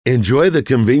Enjoy the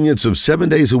convenience of 7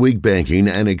 days a week banking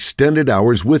and extended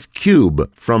hours with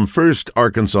Cube from First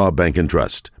Arkansas Bank and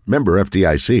Trust. Member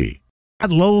FDIC.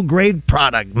 Low-grade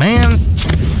product, man.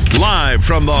 Live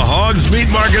from the Hogs Meat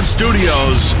Market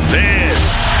Studios, this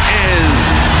is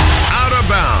Out of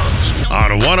Bounds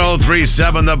on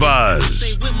 103.7 The Buzz.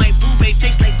 With my boo-babe,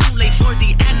 tastes like Kool-Aid for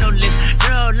the analyst.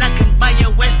 Girl, I can buy a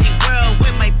Westie world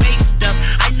with my base stuff.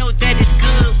 I know that it's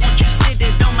good. Won't you sit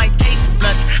it on my taste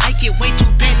buds? I get way too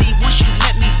petty once you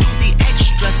let me do the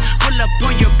extras. Pull up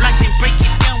on your block and break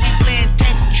it down. We playing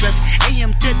Tetris.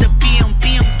 AM to the PM,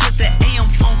 PM to the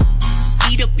AM phone.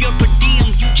 Eat up your per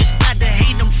diem, you just gotta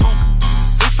hate them funk.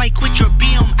 If I quit your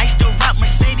BM, I still rock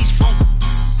Mercedes funk.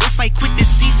 If I quit this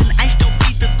season, I still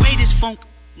be the greatest funk.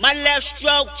 My left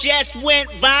stroke just went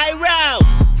viral.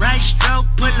 Right stroke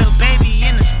put a baby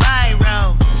in a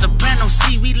spiral. Soprano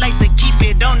C, we like to keep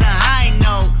it on the high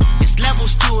note. There's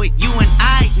levels to it, you and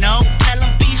I know. Tell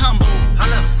them be humble.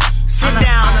 Sit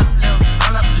down. Be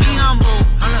humble.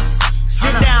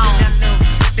 Sit down.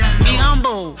 Be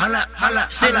humble.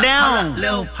 Sit down. Be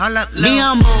humble.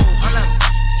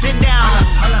 Sit down.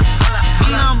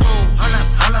 Be humble.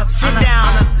 Sit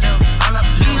down.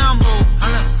 Be humble.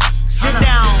 Sit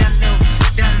down.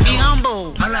 Be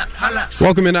humble.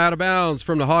 Welcome in Out of Bounds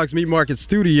from the Hogs Meat Market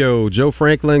Studio. Joe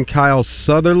Franklin, Kyle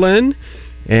Sutherland,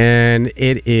 and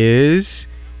it is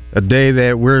a day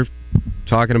that we're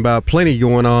talking about plenty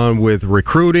going on with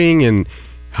recruiting and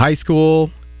high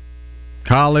school,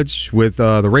 college with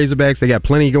the Razorbacks. They got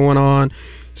plenty going on.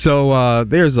 So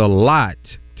there's a lot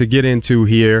to get into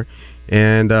here,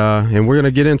 and we're going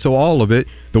to get into all of it.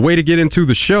 The way to get into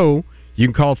the show, you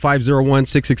can call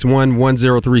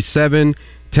 501-661-1037.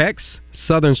 Text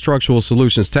Southern Structural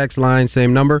Solutions text line,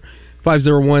 same number,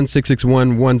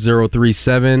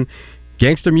 501-661-1037.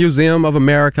 Gangster Museum of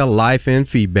America, life and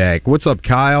feedback. What's up,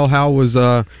 Kyle? How was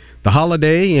the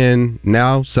holiday and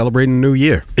now celebrating the new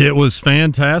year? It was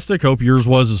fantastic. Hope yours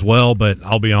was as well, but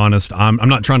I'll be honest, I'm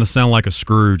not trying to sound like a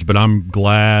Scrooge, but I'm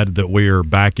glad that we are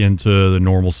back into the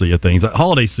normalcy of things. The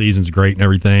holiday season's great and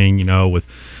everything, you know, with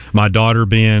my daughter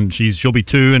she'll be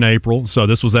 2 in April, so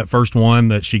this was that first one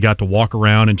that she got to walk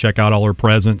around and check out all her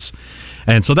presents,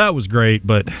 and so that was great.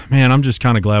 But man, I'm just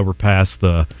kind of glad we're past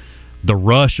the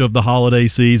rush of the holiday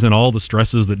season, all the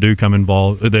stresses that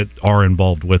are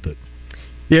involved with it.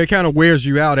 Yeah, it kind of wears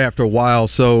you out after a while,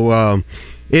 so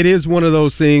it is one of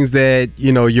those things that,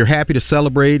 you know, you're happy to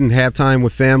celebrate and have time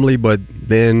with family, but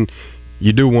then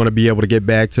you do want to be able to get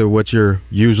back to what you're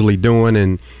usually doing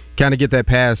and kind of get that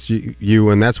past you,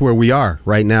 and that's where we are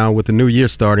right now with the new year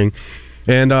starting.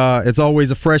 And it's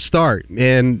always a fresh start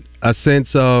and a sense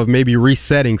of maybe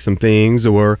resetting some things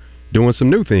or doing some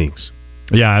new things.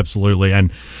 Yeah, absolutely, and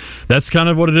that's kind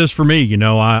of what it is for me. You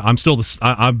know, I'm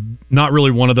not really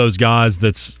one of those guys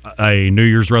that's a New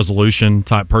Year's resolution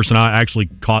type person. I actually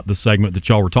caught the segment that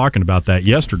y'all were talking about that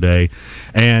yesterday,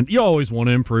 and you always want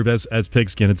to improve, as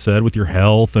Pigskin had said, with your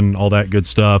health and all that good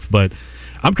stuff, but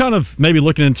I'm kind of maybe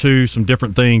looking into some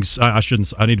different things. I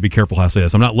need to be careful how I say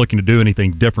this. I'm not looking to do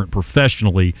anything different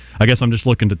professionally. I guess I'm just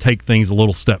looking to take things a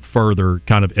little step further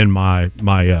kind of in my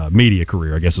media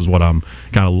career, I guess is what I'm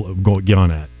kind of going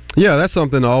at. Yeah, that's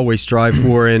something to always strive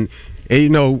for. And, you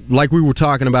know, like we were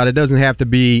talking about, it doesn't have to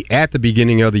be at the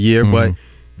beginning of the year, but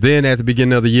then at the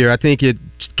beginning of the year, I think it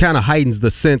kind of heightens the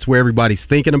sense where everybody's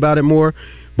thinking about it more.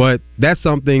 But that's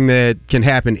something that can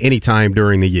happen anytime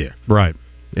during the year. Right.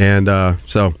 And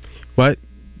but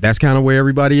that's kind of where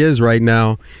everybody is right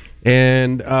now.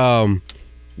 And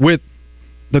with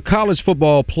the college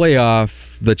football playoff,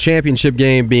 the championship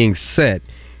game being set,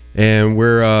 and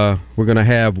we're going to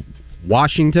have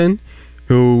Washington,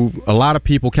 who a lot of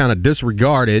people kind of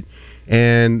disregarded,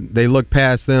 and they look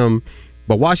past them.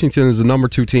 But Washington is the number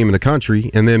 2 team in the country,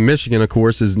 and then Michigan, of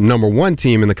course, is number 1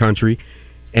 team in the country.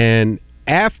 And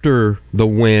after the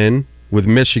win with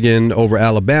Michigan over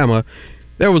Alabama,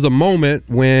 there was a moment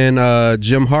when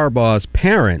Jim Harbaugh's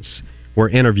parents were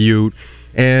interviewed,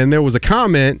 and there was a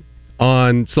comment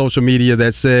on social media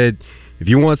that said, if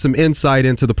you want some insight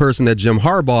into the person that Jim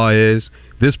Harbaugh is,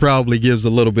 this probably gives a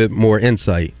little bit more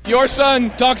insight. Your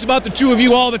son talks about the two of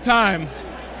you all the time.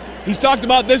 He's talked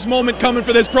about this moment coming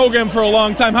for this program for a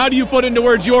long time. How do you put into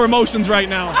words your emotions right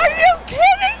now? Are you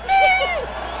kidding me?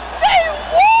 They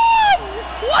won!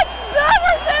 What's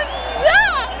better than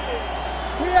that?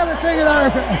 We have a thing in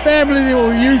our family that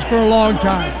we've used for a long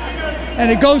time, and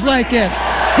it goes like this.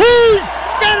 Who's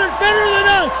better than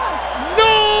us?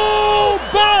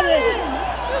 Nobody!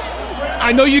 I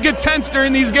know you get tense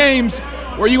during these games.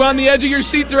 Were you on the edge of your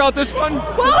seat throughout this one?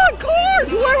 Well, of course.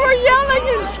 We were yelling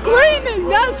and screaming.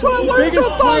 That's what we're supposed to do. The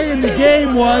biggest play in the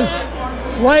game was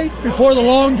right before the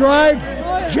long drive,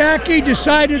 Jackie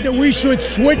decided that we should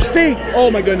switch seats.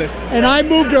 Oh, my goodness. And I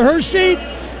moved to her seat,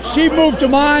 she moved to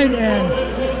mine,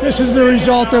 and this is the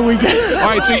result that we get. All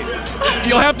right, so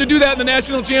you'll have to do that in the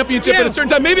national championship at a certain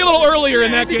time, maybe a little earlier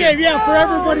in that game. Yeah, for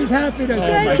everybody's happiness.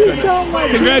 Thank you so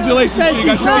much. Congratulations. Thank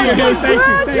you so much.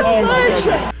 Thank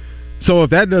you. So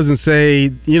if that doesn't say,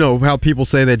 how people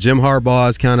say that Jim Harbaugh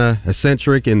is kind of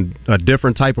eccentric and a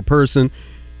different type of person,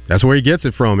 that's where he gets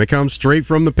it from. It comes straight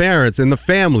from the parents and the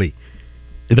family.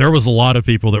 There was a lot of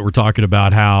people that were talking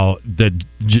about how that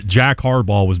Jack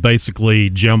Harbaugh was basically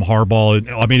Jim Harbaugh.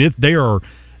 I mean,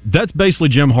 that's basically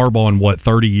Jim Harbaugh in,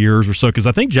 30 years or so? Because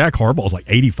I think Jack Harbaugh is like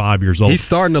 85 years old. He's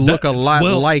starting to look a lot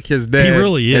like his dad. He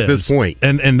really is. At this point.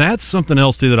 And that's something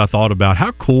else, too, that I thought about.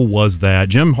 How cool was that?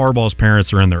 Jim Harbaugh's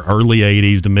parents are in their early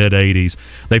 80s to mid-80s.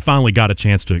 They finally got a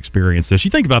chance to experience this. You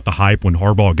think about the hype when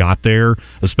Harbaugh got there,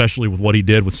 especially with what he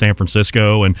did with San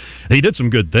Francisco, and he did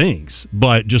some good things,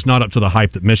 but just not up to the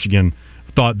hype that Michigan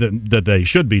thought that they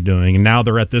should be doing, and now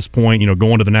they're at this point,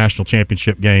 going to the national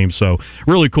championship game. So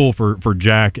really cool for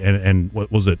Jack and what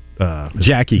was it?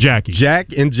 Jackie. Jack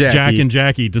and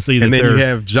Jackie to see that. And then you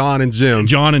have John and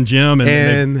Jim.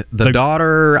 And the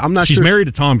daughter. I'm not sure. She's married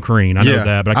to Tom Crean. I know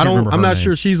that, but I can't remember her I'm not name.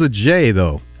 sure she's a J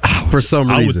though. For some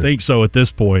reason, I would think so at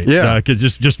this point. Yeah, because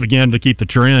just begin to keep the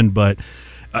trend, but.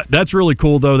 That's really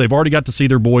cool, though. They've already got to see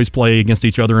their boys play against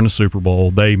each other in a Super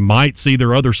Bowl. They might see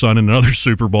their other son in another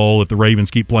Super Bowl if the Ravens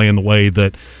keep playing the way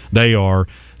that they are.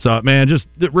 So, man, just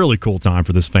a really cool time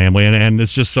for this family. And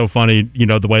it's just so funny,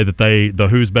 the way that the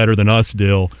Who's Better Than Us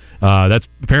deal. That's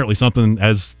apparently something,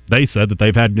 as they said, that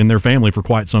they've had in their family for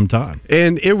quite some time.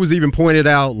 And it was even pointed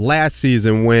out last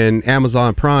season when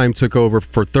Amazon Prime took over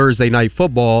for Thursday Night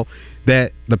Football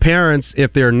that the parents,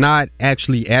 if they're not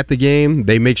actually at the game,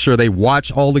 they make sure they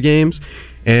watch all the games.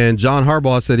 And John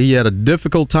Harbaugh said he had a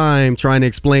difficult time trying to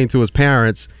explain to his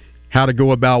parents how to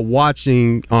go about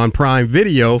watching on Prime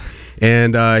Video.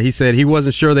 And he said he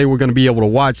wasn't sure they were going to be able to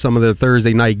watch some of the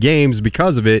Thursday night games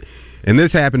because of it. And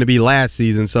this happened to be last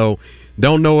season, so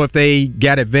don't know if they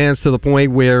got advanced to the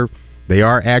point where they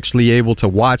are actually able to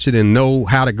watch it and know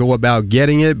how to go about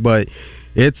getting it, but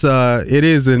it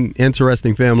is an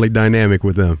interesting family dynamic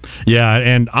with them. Yeah,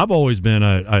 and I've always been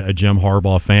a Jim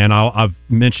Harbaugh fan. I've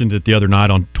mentioned it the other night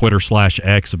on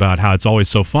Twitter/X about how it's always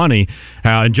so funny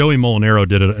how, and Joey Molinaro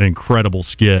did an incredible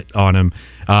skit on him.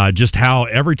 Just how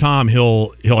every time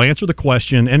he'll answer the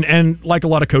question, and like a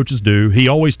lot of coaches do, he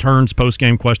always turns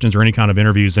post-game questions or any kind of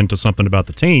interviews into something about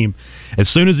the team. As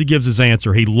soon as he gives his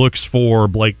answer, he looks for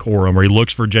Blake Corum or he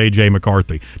looks for J.J.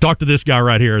 McCarthy. Talk to this guy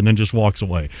right here, and then just walks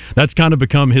away. That's kind of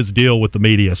become his deal with the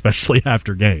media, especially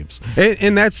after games.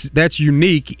 And that's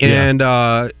unique, and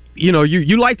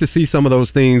you like to see some of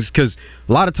those things because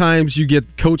a lot of times you get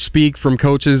coach speak from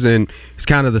coaches, and it's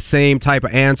kind of the same type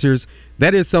of answers.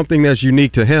 That is something that's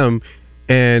unique to him,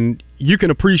 and you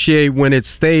can appreciate when it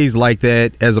stays like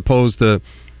that as opposed to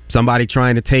somebody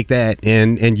trying to take that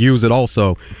and use it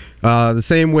also. The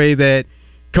same way that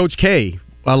Coach K,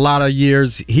 a lot of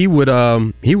years, he would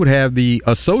have the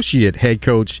associate head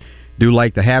coach do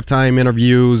like the halftime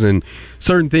interviews and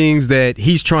certain things that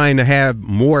he's trying to have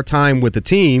more time with the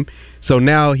team. So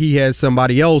now he has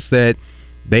somebody else that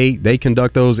they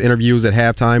conduct those interviews at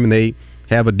halftime, and they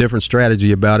have a different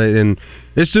strategy about it. And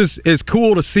it's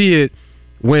cool to see it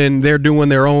when they're doing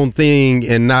their own thing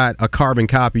and not a carbon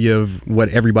copy of what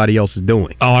everybody else is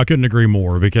doing. Oh, I couldn't agree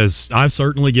more, because I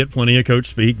certainly get plenty of coach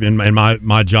speak in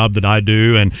my job that I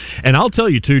do, and I'll tell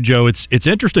you too, Joe, it's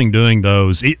interesting doing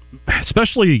those,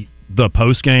 especially the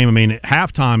post game. I mean,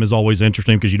 halftime is always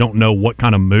interesting because you don't know what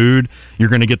kind of mood you're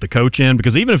going to get the coach in,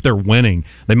 because even if they're winning,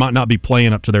 they might not be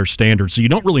playing up to their standards, so you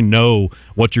don't really know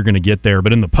what you're going to get there.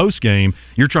 But in the post game,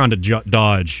 you're trying to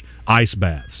dodge ice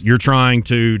baths. You're trying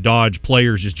to dodge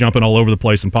players just jumping all over the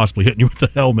place and possibly hitting you with the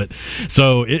helmet.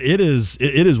 So it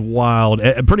is wild,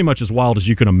 pretty much as wild as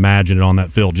you can imagine it on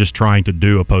that field, just trying to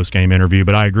do a post-game interview.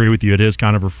 But I agree with you, it is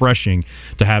kind of refreshing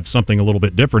to have something a little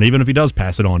bit different, even if he does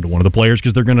pass it on to one of the players,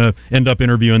 because they're going to end up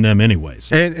interviewing them anyways.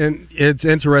 And it's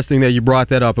interesting that you brought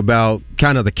that up about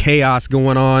kind of the chaos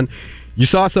going on. You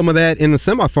saw some of that in the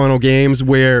semifinal games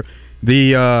where they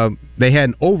had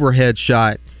an overhead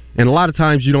shot. And a lot of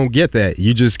times you don't get that.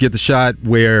 You just get the shot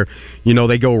where,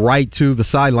 they go right to the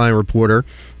sideline reporter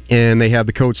and they have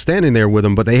the coach standing there with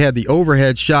them. But they had the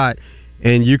overhead shot,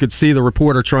 and you could see the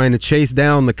reporter trying to chase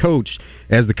down the coach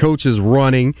as the coach is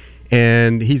running,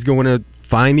 and he's going to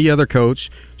find the other coach,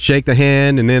 shake the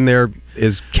hand, and then there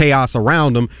is chaos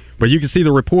around him. But you can see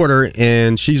the reporter,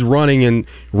 and she's running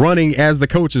as the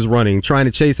coach is running, trying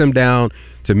to chase him down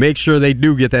to make sure they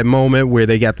do get that moment where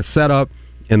they got the setup,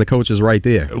 the coach is right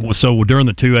there. So during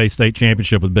the 2A state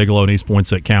championship with Bigelow and East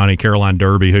Poinsett County, Caroline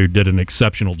Derby, who did an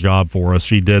exceptional job for us,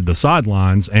 she did the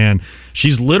sidelines, and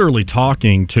she's literally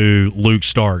talking to Luke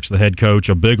Starks, the head coach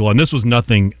of Bigelow. And this was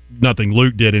nothing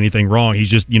Luke did anything wrong. He's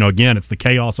just, again, it's the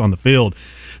chaos on the field.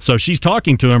 So she's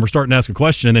talking to him, we're starting to ask a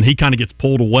question, and then he kind of gets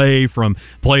pulled away from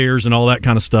players and all that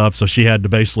kind of stuff, so she had to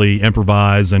basically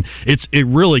improvise, and it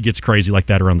really gets crazy like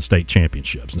that around the state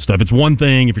championships and stuff. It's one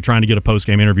thing if you're trying to get a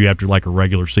post-game interview after like a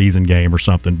regular season game or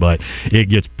something, but it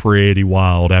gets pretty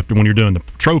wild after when you're doing the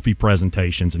trophy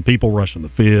presentations and people rushing the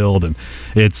field, and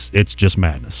it's just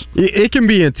madness. It can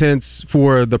be intense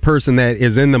for the person that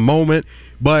is in the moment,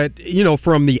 but,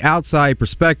 from the outside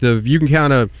perspective, you can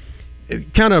kind of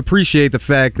appreciate the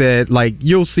fact that, like,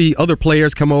 you'll see other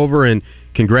players come over and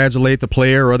congratulate the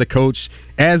player or the coach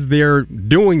as they're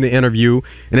doing the interview,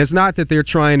 and it's not that they're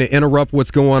trying to interrupt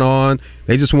what's going on.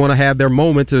 They just want to have their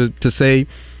moment to say,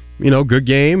 good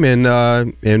game,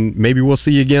 and maybe we'll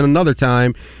see you again another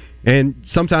time. And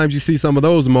sometimes you see some of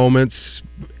those moments,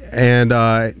 and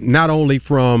not only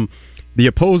from the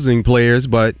opposing players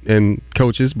and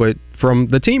coaches, but from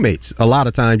the teammates. A lot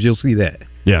of times you'll see that.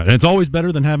 Yeah, and it's always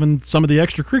better than having some of the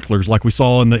extracurriculars like we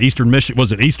saw in the Eastern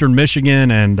Michigan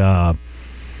and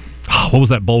what was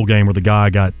that bowl game where the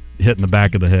guy got hit in the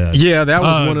back of the head? Yeah, that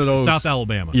was one of those. South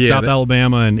Alabama. Yeah,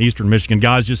 Alabama and Eastern Michigan.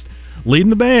 Guys just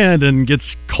leading the band and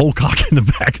gets cold cocked in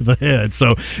the back of the head.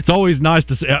 So it's always nice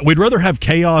to see. We'd rather have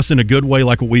chaos in a good way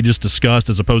like what we just discussed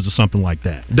as opposed to something like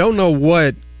that. Don't know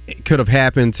what could have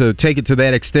happened to take it to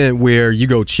that extent where you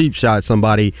go cheap shot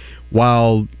somebody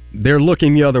while they're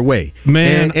looking the other way.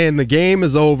 Man. And the game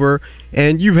is over,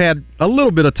 and you've had a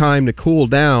little bit of time to cool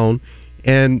down,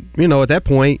 and, at that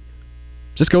point,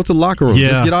 just go to the locker room.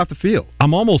 Yeah. Just get off the field.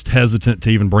 I'm almost hesitant to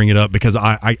even bring it up because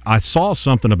I saw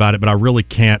something about it, but I really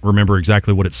can't remember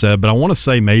exactly what it said. But I want to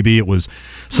say maybe it was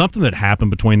something that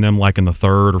happened between them like in the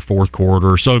third or fourth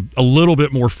quarter, so a little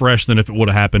bit more fresh than if it would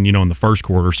have happened, in the first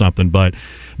quarter or something. But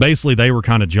basically they were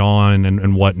kind of jawing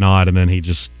and whatnot, and then he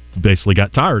just basically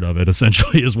got tired of it,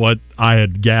 essentially, is what I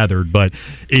had gathered. But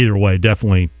either way,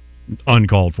 definitely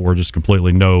uncalled for, just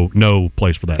completely no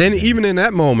place for that. And even in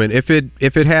that moment, if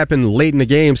it happened late in the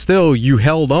game, still you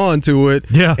held on to it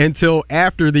until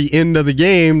after the end of the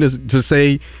game to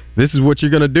say this is what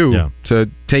you're going to do, to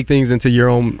take things into your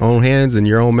own hands and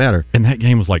your own matter. And that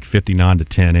game was like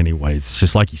 59-10 anyways. It's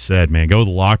just like you said, man, go to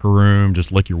the locker room,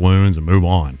 just lick your wounds and move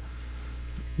on.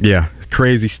 Yeah,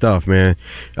 crazy stuff, man.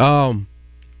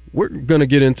 We're going to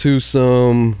get into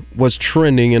what's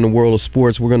trending in the world of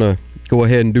sports. We're going to go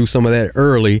ahead and do some of that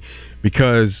early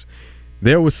because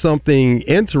there was something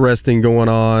interesting going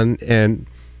on, and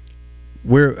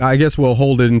I guess we'll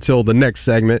hold it until the next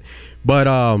segment. But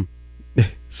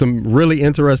some really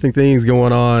interesting things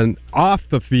going on off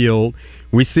the field.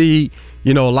 We see,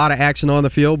 a lot of action on the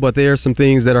field, but there are some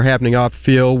things that are happening off the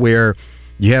field where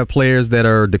you have players that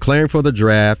are declaring for the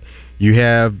draft. You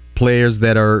have players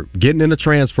that are getting in the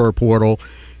transfer portal.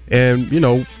 And,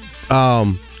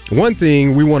 one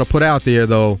thing we want to put out there,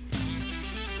 though,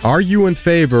 are you in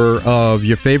favor of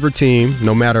your favorite team,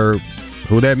 no matter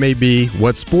who that may be,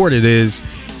 what sport it is,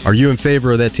 are you in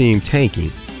favor of that team tanking?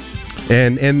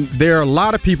 And there are a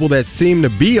lot of people that seem to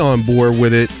be on board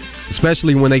with it,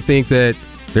 especially when they think that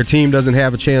their team doesn't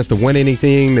have a chance to win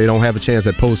anything, they don't have a chance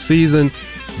at postseason.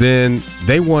 Then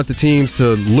they want the teams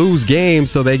to lose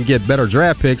games so they can get better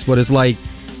draft picks, but it's like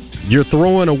you're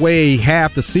throwing away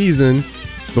half the season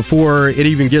before it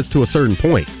even gets to a certain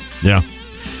point. Yeah.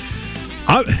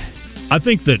 I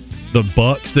think that the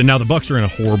Bucks are in a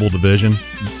horrible division.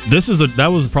 That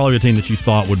was probably a team that you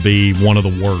thought would be one of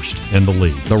the worst in the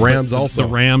league. The Rams also. The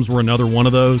Rams were another one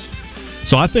of those.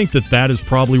 So I think that is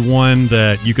probably one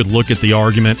that you could look at the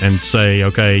argument and say,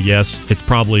 okay, yes, it's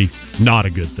probably not a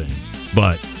good thing.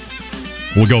 But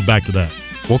we'll go back to that.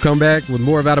 We'll come back with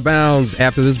more of Out of Bounds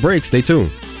after this break. Stay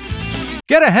tuned.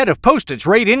 Get ahead of postage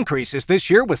rate increases this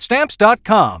year with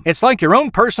Stamps.com. It's like your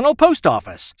own personal post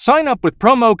office. Sign up with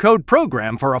promo code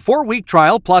PROGRAM for a 4-week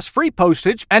trial plus free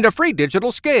postage and a free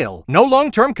digital scale. No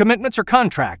long-term commitments or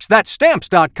contracts. That's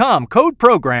Stamps.com, code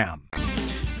PROGRAM.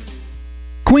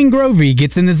 Queen Grovey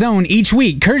gets in the zone each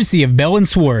week courtesy of Bell &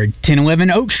 Sword,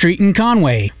 1011 Oak Street in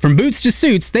Conway. From boots to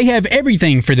suits, they have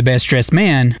everything for the best-dressed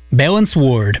man. Bell &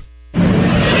 Sword.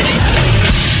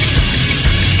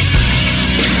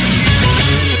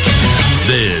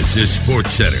 This is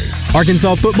SportsCenter.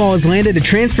 Arkansas football has landed a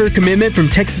transfer commitment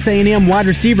from Texas A&M wide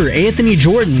receiver Anthony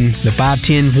Jordan. The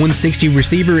 5'10", 160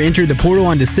 receiver entered the portal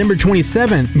on December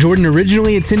 27th. Jordan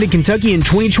originally attended Kentucky in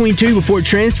 2022 before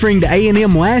transferring to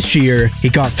A&M last year. He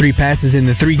caught 3 passes in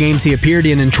the 3 games he appeared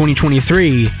in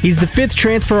 2023. He's the 5th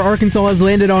transfer Arkansas has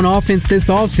landed on offense this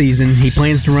offseason. He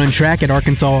plans to run track at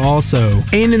Arkansas also.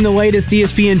 And in the latest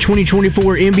ESPN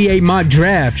 2024 NBA mock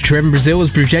draft, Trevin Brazile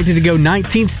is projected to go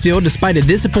 19th still despite a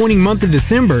disappointing month of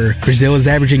December. Brazile is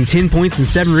averaging 10 points and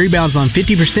 7 rebounds on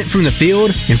 50% from the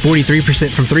field and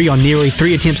 43% from 3 on nearly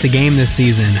 3 attempts a game this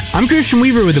season. I'm Christian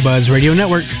Weaver with the Buzz Radio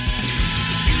Network.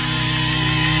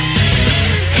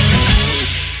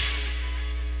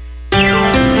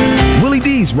 Willie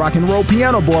D's Rock and Roll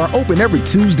Piano Bar open every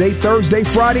Tuesday, Thursday,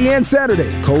 Friday, and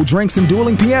Saturday. Cold drinks and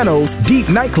dueling pianos. Deep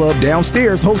Nightclub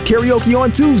downstairs hosts karaoke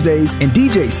on Tuesdays and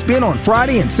DJ Spin on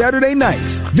Friday and Saturday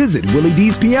nights. Visit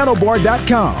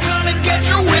WillieD'sPianoBar.com. Gonna get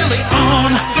your Willie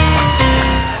on.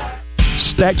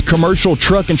 Stacked Commercial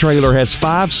Truck and Trailer has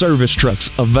 5 service trucks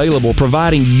available,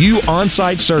 providing you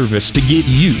on-site service to get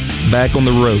you back on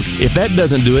the road. If that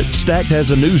doesn't do it, Stacked has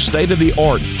a new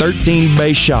state-of-the-art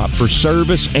 13-bay shop for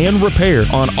service and repair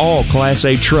on all Class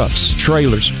A trucks,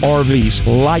 trailers, RVs,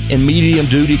 light and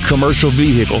medium-duty commercial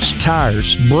vehicles,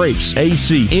 tires, brakes,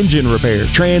 AC, engine repair,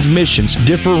 transmissions,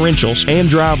 differentials, and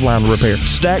driveline repair.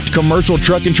 Stacked Commercial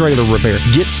Truck and Trailer Repair.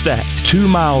 Get Stacked 2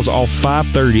 miles off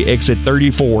 530 exit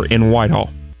 34 in Whitehall.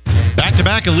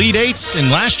 Back-to-back Elite Eights, and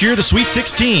last year the Sweet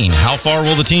 16. How far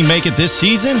will the team make it this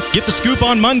season? Get the scoop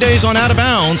on Mondays on Out of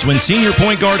Bounds when senior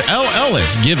point guard L.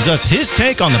 Ellis gives us his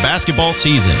take on the basketball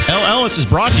season. L. Ellis is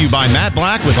brought to you by Matt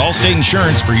Black with Allstate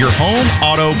Insurance for your home,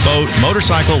 auto, boat,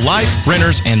 motorcycle, life,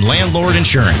 renters, and landlord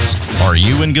insurance. Are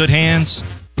you in good hands?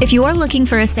 If you are looking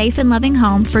for a safe and loving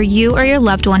home for you or your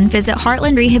loved one, visit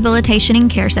Heartland Rehabilitation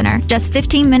and Care Center. Just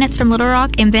 15 minutes from Little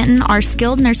Rock and Benton, our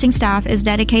skilled nursing staff is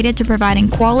dedicated to providing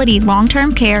quality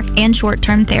long-term care and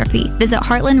short-term therapy. Visit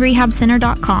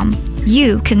heartlandrehabcenter.com.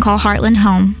 You can call Heartland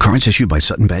home. Cards issued by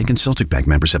Sutton Bank and Celtic Bank,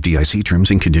 members FDIC.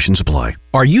 Terms and conditions apply.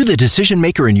 Are you the decision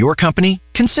maker in your company?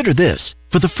 Consider this.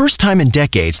 For the first time in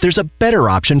decades, there's a better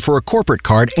option for a corporate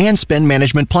card and spend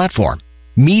management platform.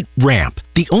 Meet Ramp,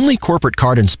 the only corporate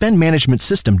card and spend management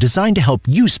system designed to help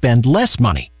you spend less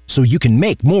money so you can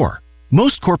make more.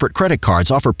 Most corporate credit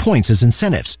cards offer points as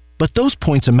incentives, but those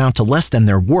points amount to less than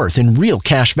their worth in real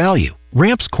cash value.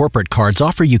 Ramp's corporate cards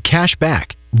offer you cash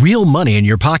back, real money in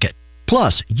your pocket.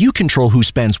 Plus, you control who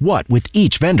spends what with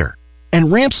each vendor.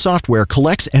 And Ramp's software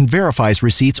collects and verifies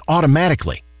receipts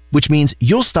automatically, which means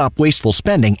you'll stop wasteful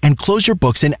spending and close your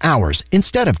books in hours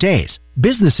instead of days.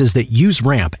 Businesses that use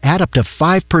Ramp add up to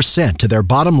 5% to their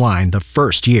bottom line the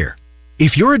first year.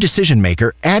 If you're a decision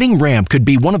maker, adding Ramp could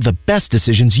be one of the best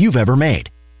decisions you've ever made.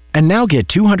 And now get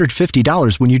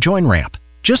 $250 when you join Ramp.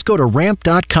 Just go to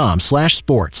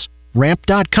ramp.com/sports.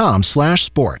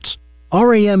 ramp.com/sports.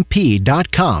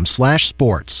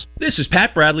 ramp.com/sports. This is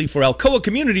Pat Bradley for Alcoa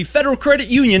Community Federal Credit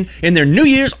Union in their New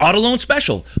Year's Auto Loan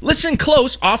Special. Listen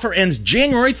close, offer ends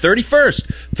January 31st.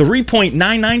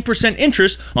 3.99%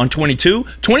 interest on 22,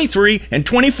 23, and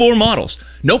 24 models.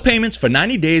 No payments for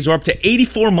 90 days or up to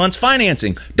 84 months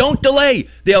financing. Don't delay.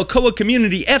 The Alcoa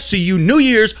Community FCU New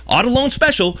Year's Auto Loan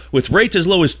Special with rates as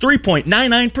low as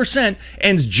 3.99%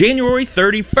 ends January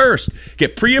 31st.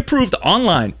 Get pre-approved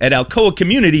online at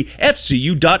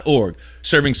alcoacommunityfcu.org.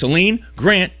 Serving Saline,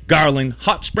 Grant, Garland,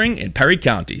 Hot Spring, and Perry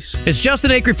counties. It's Justin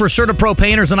Acri for CertaPro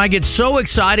Painters, and I get so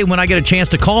excited when I get a chance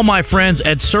to call my friends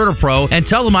at CertaPro and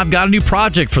tell them I've got a new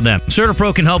project for them.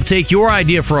 CertaPro can help take your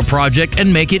idea for a project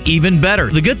and make it even better.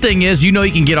 The good thing is, you know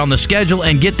you can get on the schedule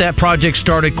and get that project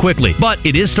started quickly. But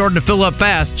it is starting to fill up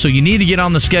fast, so you need to get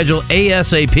on the schedule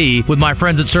ASAP with my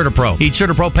friends at CertaPro. Each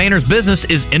CertaPro Painters business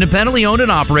is independently owned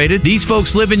and operated. These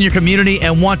folks live in your community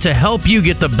and want to help you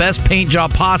get the best paint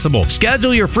job possible.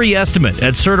 Schedule your free estimate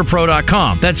at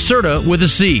CertaPro.com. That's Certa with a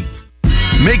C.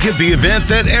 Make it the event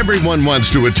that everyone wants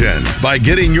to attend by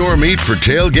getting your meat for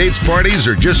tailgates, parties,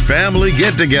 or just family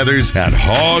get-togethers at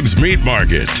Hogs Meat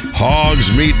Market. Hogs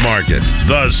Meat Market,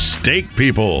 the steak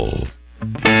people.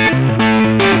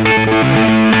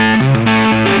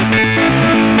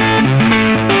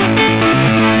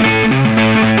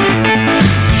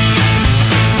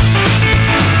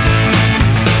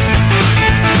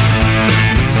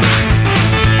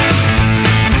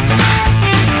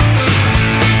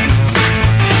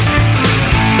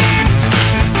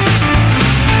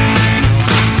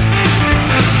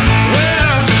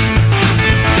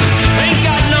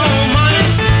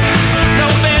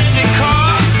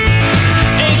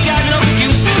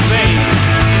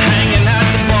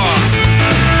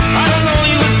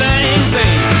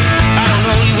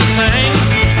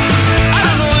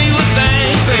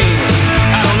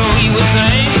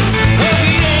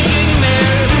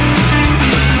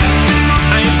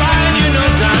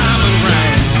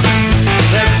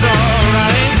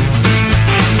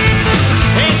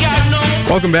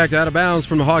 Welcome back to Out of Bounds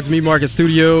from the Hogs Meat Market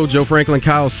Studio. Joe Franklin,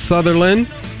 Kyle Sutherland.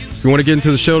 If you want to get into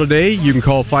the show today, you can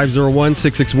call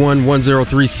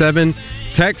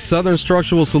 501-661-1037. Text Southern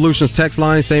Structural Solutions text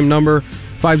line, same number,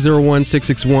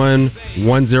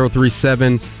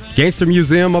 501-661-1037. Gangster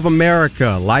Museum of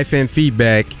America, Life and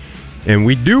Feedback. And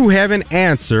we do have an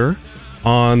answer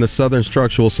on the Southern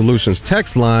Structural Solutions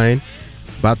text line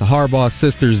about the Harbaugh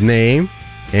sister's name,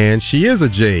 and she is a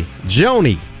J.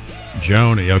 Joni.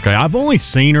 Okay. I've only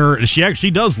seen her.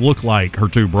 She does look like her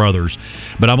two brothers,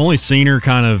 but I've only seen her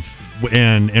kind of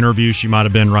in interviews. She might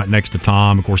have been right next to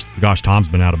Tom. Of course, gosh, Tom's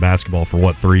been out of basketball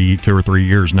for 2 or 3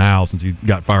 years now since he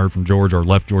got fired from Georgia or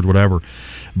left Georgia, whatever.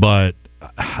 But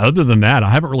other than that,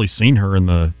 I haven't really seen her in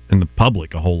the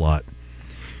public a whole lot.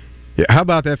 Yeah, how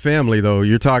about that family though?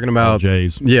 You're talking about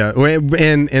Jays. Yeah,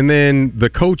 and then the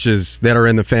coaches that are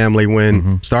in the family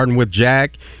starting with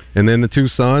Jack. And then the two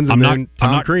sons, and then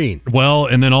Tom Crean. Well,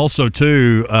 and then also,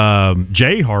 too,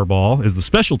 Jay Harbaugh is the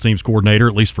special teams coordinator,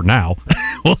 at least for now.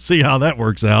 We'll see how that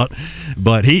works out.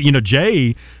 But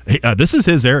Jay, this is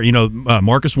his area.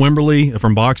 Marcus Wimberly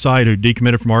from Bauxite, who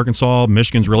decommitted from Arkansas.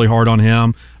 Michigan's really hard on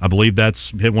him. I believe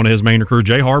that's one of his main recruits.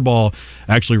 Jay Harbaugh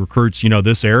actually recruits,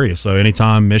 this area. So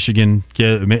anytime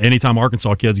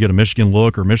Arkansas kids get a Michigan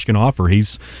look or Michigan offer,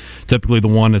 he's typically the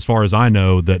one, as far as I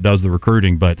know, that does the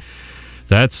recruiting. But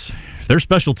their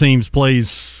special teams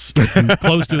plays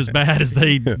close to as bad as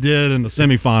they did in the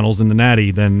semifinals in the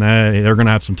Natty. Then they're going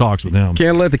to have some talks with him.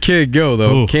 Can't let the kid go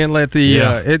though. Ooh. Can't let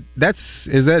the that's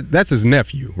his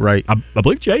nephew, right? I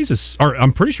believe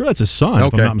I'm pretty sure that's his son,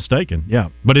 if I'm not mistaken. Yeah,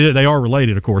 but they are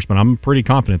related, of course. But I'm pretty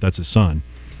confident that's his son.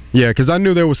 Yeah, because I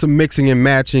knew there was some mixing and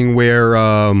matching where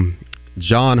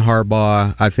John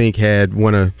Harbaugh, I think, had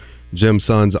one of Jim's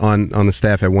sons on the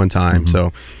staff at one time. Mm-hmm.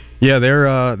 So. Yeah,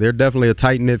 they're definitely a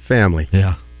tight-knit family.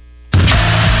 Yeah.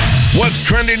 What's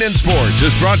Trending in Sports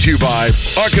is brought to you by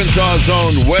Arkansas's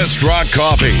own West Rock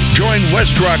Coffee. Join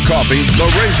West Rock Coffee, the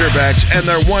Razorbacks, and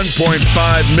their 1.5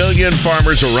 million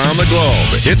farmers around the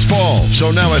globe. It's fall,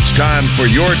 so now it's time for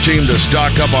your team to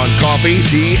stock up on coffee,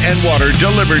 tea, and water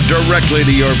delivered directly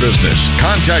to your business.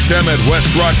 Contact them at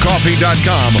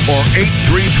westrockcoffee.com or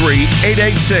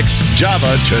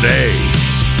 833-886-JAVA today.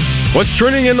 What's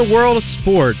trending in the world of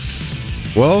sports?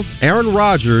 Well, Aaron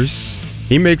Rodgers,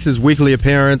 he makes his weekly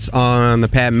appearance on the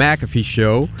Pat McAfee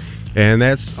Show, and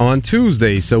that's on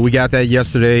Tuesday. So we got that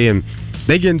yesterday, and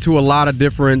they get into a lot of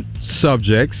different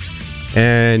subjects.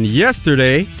 And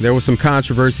yesterday, there was some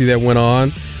controversy that went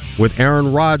on with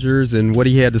Aaron Rodgers and what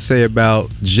he had to say about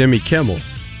Jimmy Kimmel.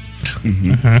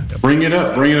 Mm-hmm. Bring it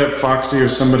up, Foxy or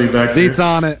somebody back there. Seats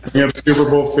on it. Bring up Super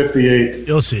Bowl 58.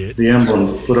 You'll see it. The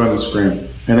emblem, put on the screen.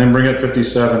 And then bring up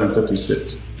 57 and 56.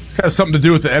 This has something to do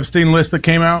with the Epstein list that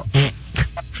came out?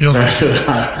 Feels like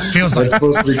that's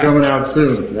supposed to be coming out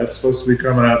soon. Look,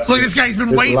 this guy's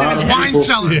been waiting in his wine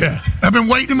cellar. Yeah. I've been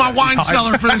waiting in my wine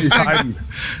cellar for this thing.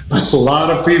 A lot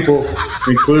of people,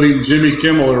 including Jimmy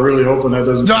Kimmel, are really hoping that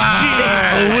doesn't. All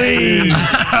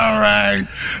right.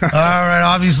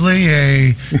 Obviously,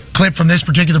 a clip from this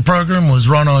particular program was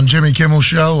run on Jimmy Kimmel's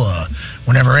show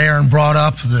whenever Aaron brought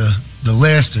up the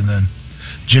list, and then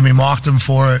Jimmy mocked him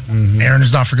for it. Mm-hmm. Aaron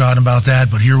has not forgotten about that,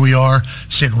 but here we are,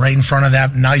 sitting right in front of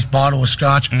that nice bottle of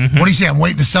scotch. Mm-hmm. What do you say? I'm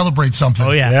waiting to celebrate something.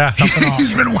 Oh, yeah.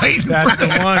 He's been waiting. That's the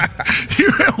one.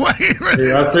 You've been waiting.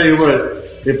 Hey, I'll tell you what,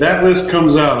 if that list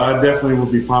comes out, I definitely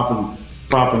will be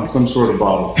popping some sort of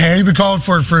bottle. Hey, you've been calling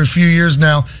for it for a few years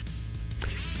now.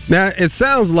 Now, it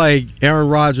sounds like Aaron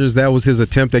Rodgers, that was his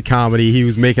attempt at comedy. He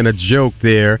was making a joke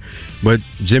there, but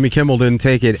Jimmy Kimmel didn't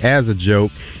take it as a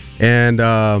joke. And,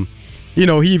 he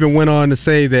even went on to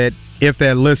say that if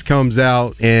that list comes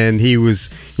out, and he was,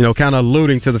 kind of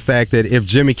alluding to the fact that if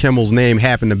Jimmy Kimmel's name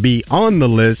happened to be on the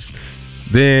list,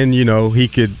 then, he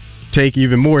could take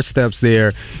even more steps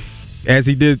there, as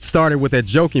he started with that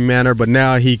joking manner, but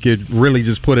now he could really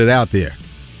just put it out there.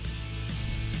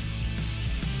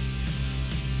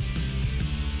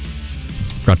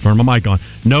 Got to turn my mic on.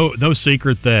 No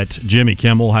secret that Jimmy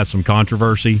Kimmel has some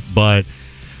controversy, but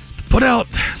to put out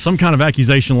some kind of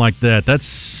accusation like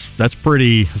that's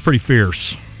pretty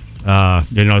fierce.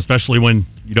 Especially when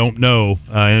you don't know,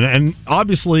 and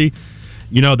obviously,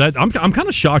 that I'm kind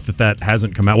of shocked that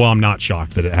hasn't come out. Well, I'm not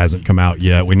shocked that it hasn't come out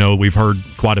yet. We know we've heard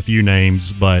quite a few names,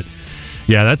 but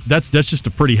yeah, that's just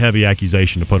a pretty heavy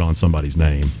accusation to put on somebody's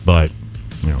name. But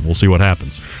we'll see what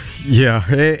happens. Yeah,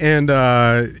 and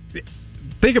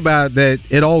think about that.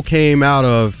 It all came out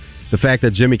of the fact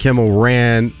that Jimmy Kimmel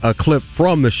ran a clip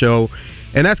from the show,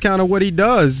 and that's kind of what he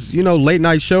does. Late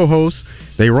night show hosts,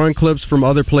 they run clips from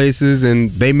other places,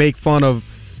 and they make fun of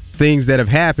things that have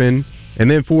happened. And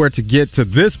then for it to get to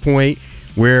this point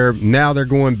where now they're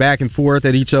going back and forth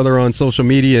at each other on social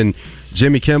media, and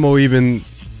Jimmy Kimmel even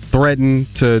threatened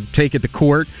to take it to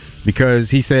court because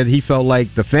he said he felt like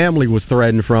the family was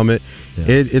threatened from it. Yeah.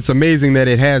 It's amazing that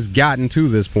it has gotten to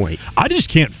this point. I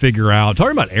just can't figure out,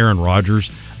 talking about Aaron Rodgers,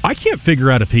 I can't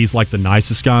figure out if he's like the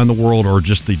nicest guy in the world or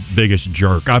just the biggest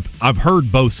jerk. I've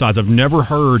heard both sides. I've never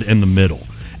heard in the middle.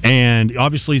 And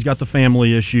obviously he's got the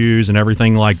family issues and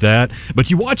everything like that. But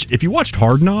if you watched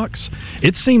Hard Knocks,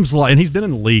 it seems like, and he's been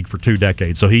in the league for 2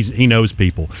 decades, so he knows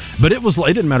people. But it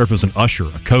didn't matter if it was an usher,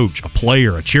 a coach, a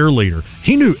player, a cheerleader.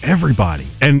 He knew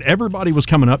everybody, and everybody was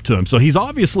coming up to him. So he's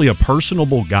obviously a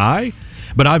personable guy.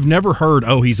 But I've never heard,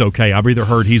 oh, he's okay. I've either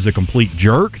heard he's a complete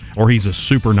jerk or he's a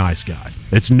super nice guy.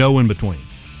 It's no in between.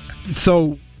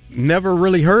 So never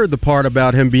really heard the part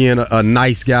about him being a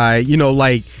nice guy. You know,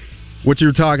 like what you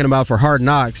were talking about for Hard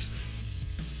Knocks,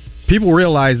 people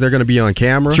realize they're going to be on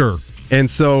camera. Sure. And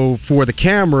so for the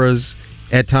cameras,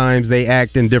 at times they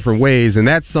act in different ways. And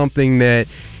that's something that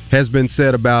has been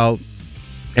said about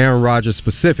Aaron Rodgers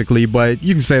specifically, but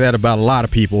you can say that about a lot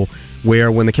of people,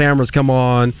 where when the cameras come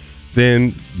on,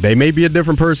 then they may be a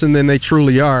different person than they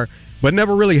truly are. But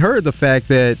never really heard the fact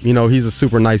that, you know, he's a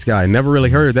super nice guy. Never really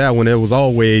heard that when it was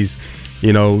always,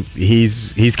 you know,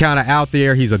 he's kind of out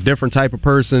there. He's a different type of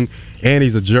person, and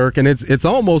he's a jerk. And it's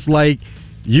almost like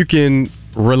you can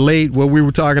relate what we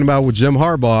were talking about with Jim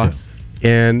Harbaugh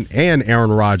and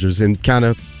Aaron Rodgers and kind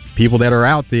of people that are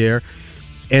out there.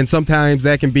 And sometimes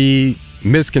that can be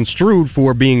misconstrued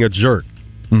for being a jerk.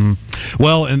 Mm-hmm.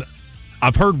 Well, and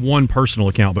I've heard one personal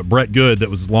account, but Brett Good, that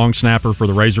was long snapper for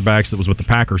the Razorbacks, that was with the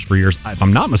Packers for years. If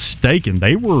I'm not mistaken,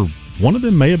 one of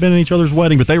them may have been in each other's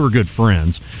wedding, but they were good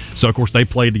friends. So, of course, they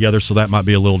played together, so that might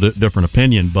be a little different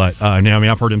opinion. But,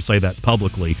 I've heard him say that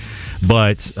publicly.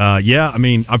 But,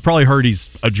 I've probably heard he's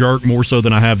a jerk more so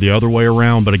than I have the other way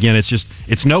around. But, again,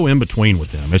 it's no in-between with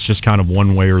him. It's just kind of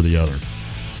one way or the other.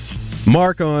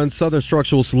 Mark on Southern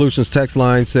Structural Solutions text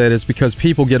line said it's because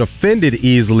people get offended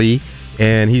easily,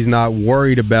 and he's not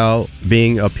worried about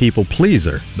being a people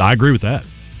pleaser. I agree with that.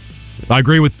 I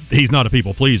agree with he's not a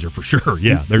people pleaser for sure.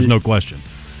 Yeah, there's no question.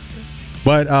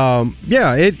 But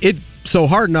so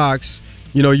Hard Knocks,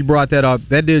 you know, you brought that up.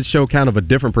 That did show kind of a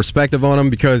different perspective on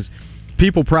him because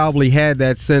people probably had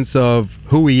that sense of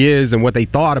who he is and what they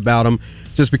thought about him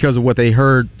just because of what they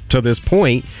heard to this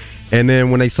point. And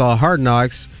then when they saw Hard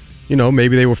Knocks, you know,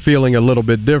 maybe they were feeling a little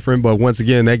bit different, but once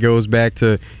again, that goes back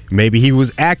to maybe he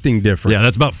was acting different. Yeah,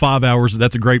 that's about 5 hours.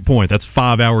 That's a great point. That's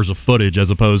 5 hours of footage as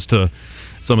opposed to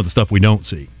some of the stuff we don't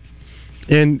see.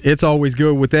 And it's always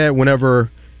good with that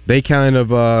whenever they kind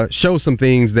of show some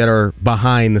things that are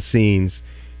behind the scenes.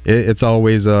 It's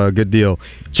always a good deal.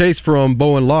 Chase from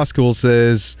Bowen Law School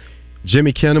says,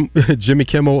 Jimmy Kimmel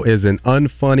is an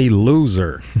unfunny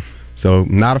loser. So,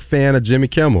 not a fan of Jimmy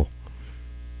Kimmel.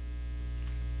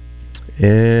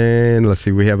 And let's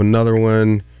see, we have another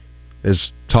one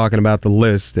that's talking about the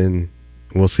list, and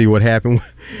we'll see what happens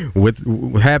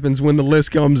when the list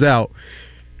comes out.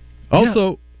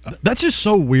 Also, that's just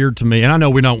so weird to me. And I know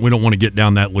we don't want to get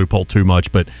down that loophole too much,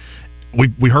 but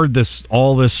we heard this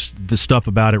stuff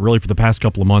about it really for the past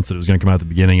couple of months that it was going to come out at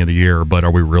the beginning of the year. But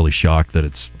are we really shocked that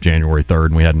it's January 3rd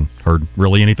and we hadn't heard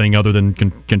really anything other than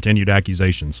continued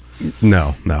accusations?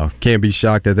 No, can't be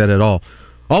shocked at that at all.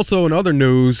 Also, in other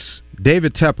news,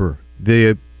 David Tepper,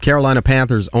 the Carolina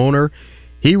Panthers owner,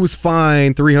 he was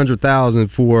fined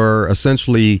 $300,000 for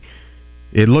essentially,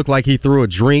 it looked like he threw a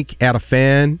drink at a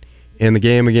fan in the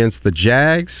game against the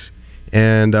Jags.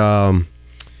 And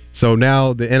so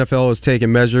now the NFL has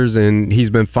taken measures, and he's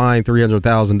been fined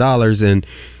 $300,000. And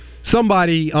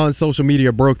somebody on social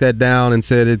media broke that down and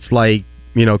said it's like,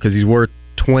 you know, because he's worth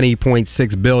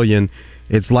 $20.6 billion.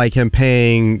 It's like him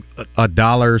paying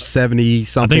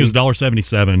 $1.70 something. I think it was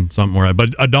 $1.77 something, right?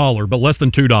 But $1, but less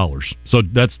than $2. So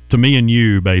that's to me and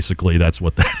you, basically. That's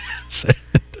what that said.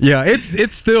 Yeah,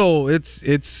 it's still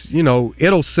you know,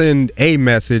 it'll send a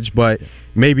message, but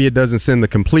maybe it doesn't send the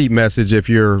complete message if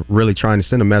you're really trying to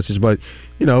send a message. But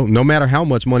you know, no matter how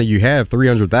much money you have,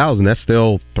 $300,000, that's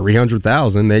still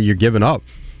 $300,000 that you're giving up.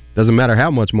 Doesn't matter how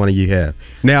much money you have.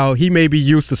 Now he may be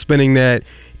used to spending that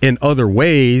in other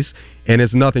ways, and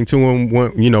it's nothing to him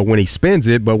when he spends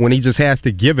it, but when he just has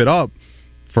to give it up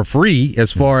for free,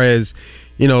 as far as,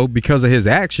 you know, because of his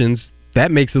actions,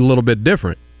 that makes it a little bit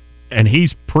different. And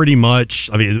he's pretty much,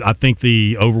 I think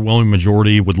the overwhelming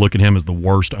majority would look at him as the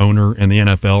worst owner in the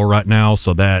NFL right now,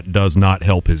 so that does not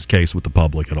help his case with the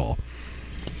public at all.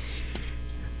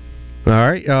 All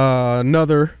right,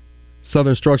 another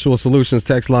Southern Structural Solutions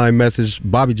text line message.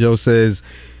 Bobby Joe says,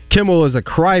 Kimmel is a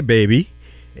crybaby.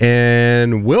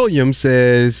 And William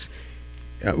says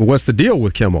what's the deal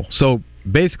with Kimmel? So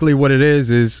basically what it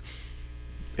is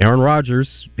Aaron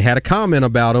Rodgers had a comment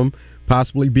about him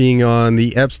possibly being on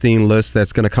the Epstein list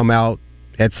that's going to come out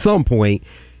at some point,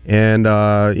 and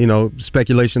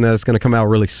speculation that it's going to come out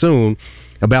really soon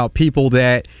about people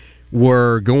that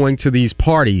were going to these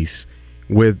parties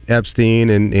with Epstein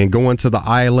and going to the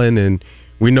island, and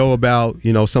we know about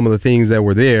some of the things that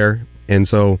were there, and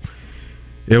so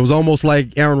it was almost like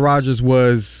Aaron Rodgers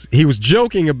was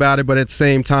joking about it, but at the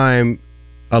same time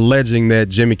alleging that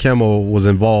Jimmy Kimmel was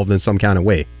involved in some kind of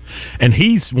way. And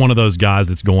he's one of those guys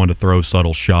that's going to throw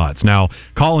subtle shots. Now,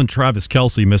 calling Travis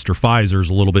Kelce Mr. Pfizer is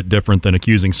a little bit different than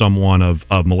accusing someone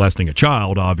of molesting a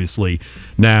child, obviously.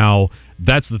 Now,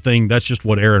 that's the thing. That's just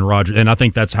what Aaron Rodgers, and I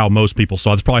think that's how most people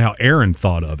saw it. It's probably how Aaron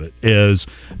thought of it, is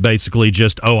basically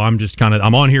just,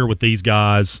 I'm on here with these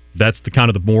guys. That's the kind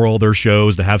of the moral of their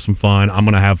shows, to have some fun. I'm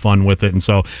going to have fun with it. And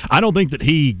so I don't think that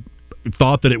he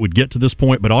thought that it would get to this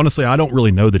point, but honestly, I don't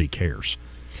really know that he cares.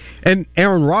 And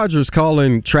Aaron Rodgers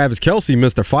calling Travis Kelce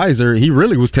Mr. Pfizer, he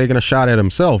really was taking a shot at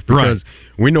himself, because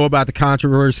we know about the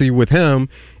controversy with him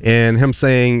and him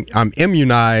saying, I'm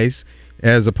immunized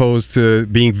as opposed to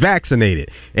being vaccinated.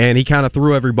 And he kind of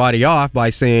threw everybody off by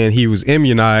saying he was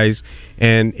immunized.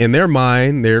 And in their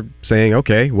mind, they're saying,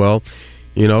 okay, well,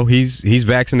 he's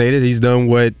vaccinated. He's done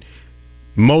what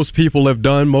most people have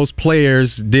done, most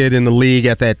players did in the league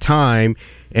at that time,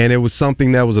 and it was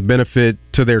something that was a benefit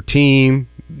to their team.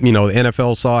 The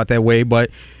NFL saw it that way, but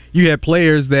you had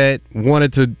players that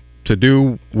wanted to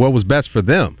do what was best for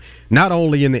them, not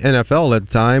only in the NFL at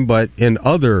the time, but in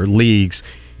other leagues,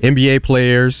 NBA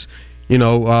players,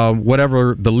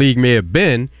 whatever the league may have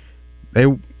been.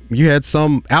 You had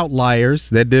some outliers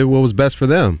that did what was best for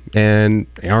them, and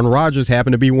Aaron Rodgers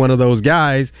happened to be one of those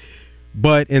guys.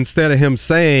 But instead of him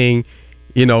saying,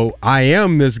 I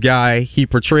am this guy, he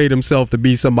portrayed himself to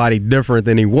be somebody different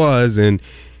than he was, and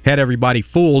had everybody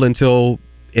fooled until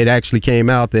it actually came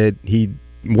out that he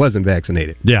wasn't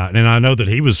vaccinated. Yeah, and I know that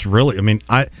he was really,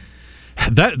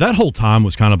 that whole time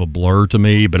was kind of a blur to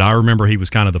me, but I remember he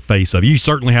was kind of the face of it. You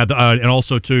certainly had and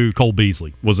also too, Cole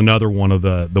Beasley was another one of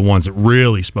the ones that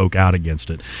really spoke out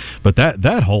against it. But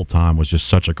that whole time was just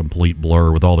such a complete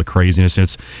blur with all the craziness.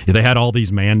 They had all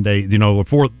these mandates,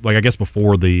 before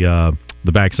the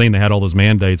vaccine, they had all those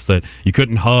mandates that you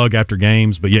couldn't hug after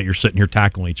games, but yet you're sitting here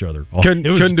tackling each other. Couldn't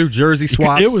do jersey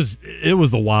swaps. It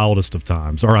was the wildest of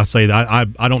times. Or I say that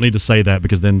I don't need to say that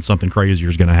because then something crazier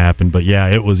is going to happen. But yeah,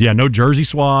 it was no jersey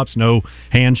swaps, no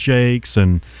handshakes,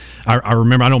 and I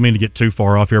remember, I don't mean to get too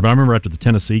far off here, but I remember after the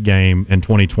Tennessee game in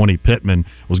 2020, Pittman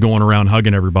was going around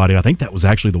hugging everybody. I think that was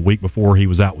actually the week before he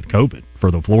was out with COVID for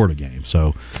the Florida game.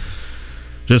 So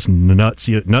just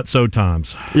nutso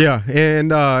times. Yeah,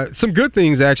 and some good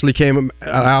things actually came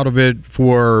out of it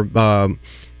for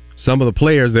some of the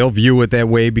players. They'll view it that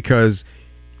way because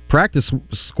practice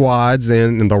squads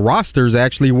and the rosters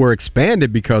actually were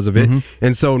expanded because of it. Mm-hmm.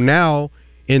 And so now,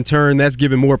 in turn, that's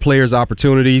giving more players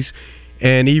opportunities.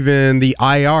 And even the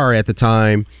IR at the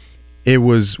time, it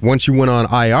was once you went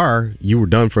on IR, you were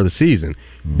done for the season.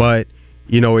 Mm-hmm. But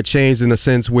it changed in the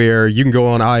sense where you can go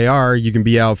on IR, you can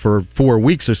be out for 4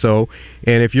 weeks or so,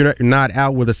 and if you're not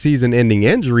out with a season-ending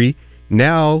injury,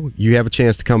 now you have a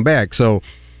chance to come back. So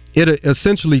it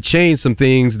essentially changed some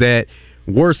things that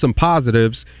were some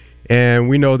positives, and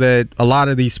we know that a lot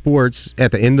of these sports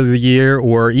at the end of the year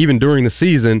or even during the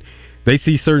season, they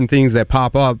see certain things that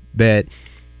pop up that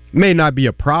may not be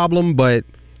a problem, but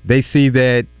they see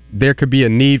that there could be a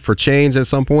need for change at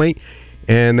some point,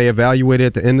 and they evaluate it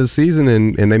at the end of the season,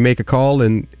 and they make a call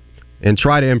and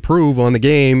try to improve on the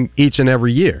game each and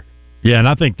every year. Yeah, and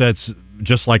I think that's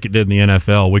just like it did in the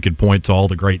NFL. We could point to all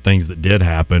the great things that did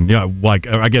happen. Like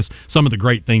I guess some of the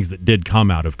great things that did come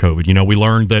out of COVID. We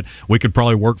learned that we could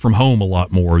probably work from home a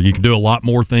lot more. You can do a lot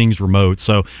more things remote.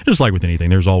 So just like with anything,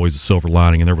 there's always a silver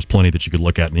lining, and there was plenty that you could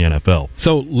look at in the NFL.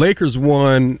 So Lakers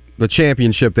won the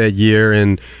championship that year,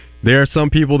 and there are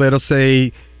some people that'll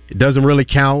say it doesn't really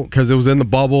count because it was in the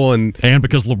bubble and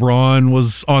because LeBron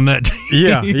was on that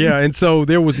team. Yeah, and so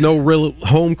there was no real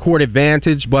home court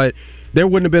advantage, but there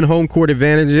wouldn't have been home court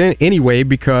advantage anyway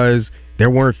because there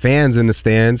weren't fans in the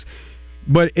stands.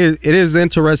 But it is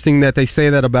interesting that they say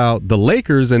that about the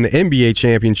Lakers and the NBA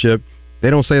championship. They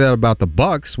don't say that about the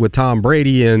Bucks with Tom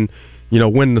Brady and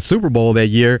winning the Super Bowl that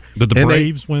year. Did the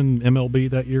Braves win MLB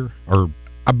that year? Or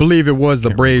I believe it was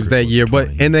the Braves that year.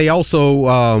 And they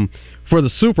also for the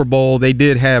Super Bowl, they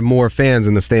did have more fans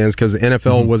in the stands because the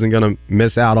NFL wasn't going to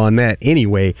miss out on that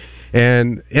anyway.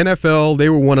 And NFL, they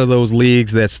were one of those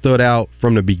leagues that stood out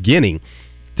from the beginning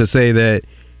to say that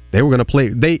they were going to play.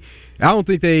 I don't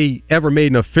think they ever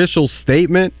made an official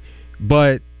statement,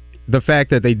 But the fact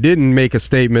that they didn't make a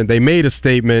statement, they made a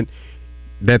statement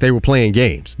that they were playing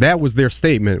games. That was their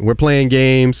statement. We're playing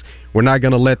games. We're not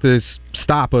going to let this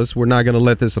stop us. We're not going to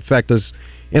let this affect us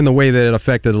in the way that it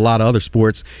affected a lot of other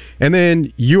sports. And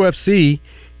then UFC,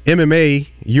 MMA,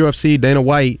 UFC, Dana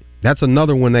White, that's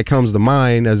another one that comes to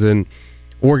mind as an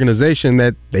organization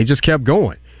that they just kept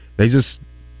going. They just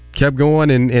kept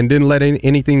going and didn't let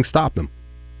anything stop them.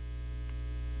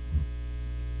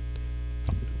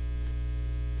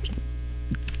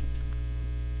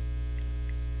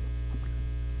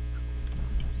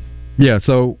 Yeah,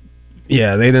 so,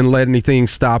 yeah, they didn't let anything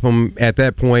stop them at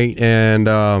that point, and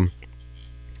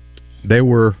they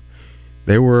were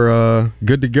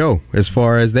good to go as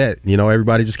far as that. You know,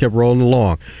 everybody just kept rolling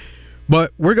along.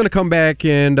 But we're going to come back,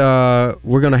 and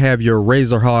we're going to have your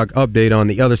Razor Hog update on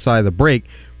the other side of the break.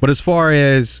 But as far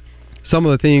as some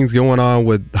of the things going on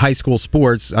with high school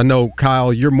sports, I know,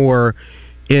 Kyle, you're more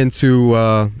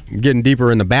into getting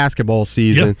deeper in the basketball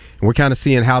season, and we're kind of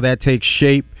seeing how that takes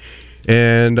shape.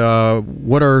 And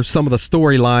what are some of the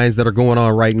storylines that are going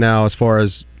on right now as far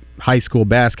as high school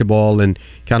basketball and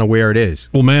kind of where it is?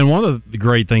 Well, man, one of the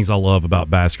great things I love about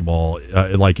basketball,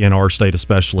 like in our state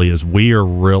especially, is we are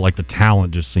real, like the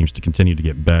talent just seems to continue to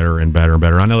get better and better and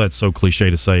better. I know that's so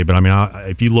cliche to say, but I mean,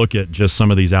 if you look at just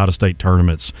some of these out-of-state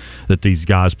tournaments that these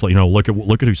guys play, you know, look at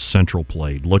who Central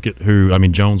played. Look at who, I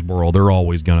mean, Jonesboro, they're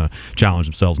always going to challenge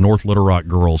themselves. North Little Rock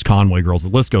girls, Conway girls, the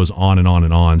list goes on and on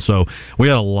and on. So we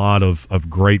had a lot of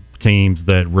great teams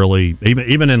that really,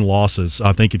 even in losses,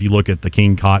 I think if you look at the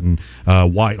King Cotton,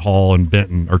 Whitehall, and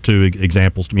Benton are two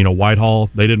examples. You know,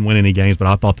 Whitehall, they didn't win any games, but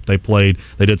I thought that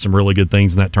they did some really good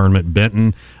things in that tournament.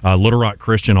 Benton, Little Rock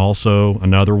Christian also,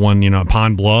 another one. You know,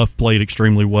 Pine Bluff played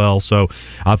extremely well. So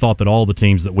I thought that all the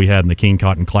teams that we had in the King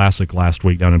Cotton Classic last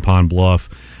week down in Pine Bluff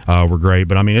were great.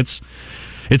 But I mean,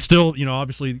 it's still, you know,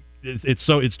 obviously,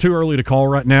 it's too early to call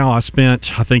right now. I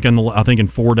think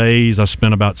in 4 days I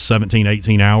spent about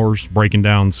 17-18 hours breaking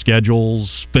down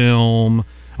schedules, film,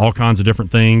 all kinds of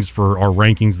different things for our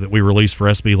rankings that we released for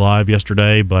SB Live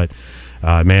yesterday. But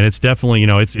man, it's definitely, you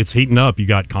know, it's heating up. You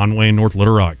got Conway and North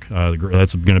Little Rock.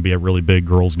 That's going to be a really big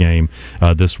girls game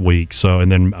this week. So,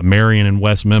 and then Marion and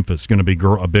West Memphis going to be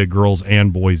a big girls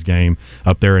and boys game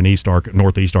up there in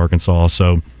Northeast Arkansas.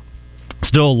 So,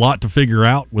 still a lot to figure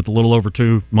out with a little over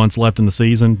 2 months left in the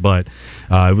season, but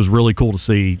it was really cool to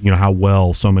see, you know, how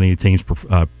well so many teams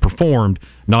performed,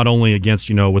 not only against,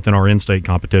 you know, within our in-state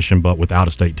competition, but with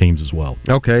out-of-state teams as well.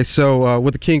 Okay, so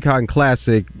with the King Cotton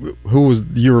Classic, do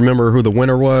you remember who the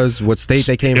winner was? What state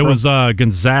they came from? It was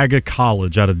Gonzaga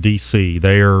College out of D.C.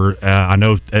 They are, I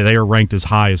know, they are ranked as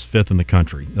high as 5th in the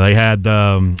country. They had,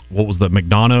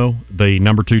 McDonough, the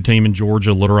number 2 team in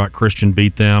Georgia. Little Rock Christian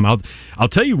beat them. I'll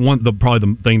tell you probably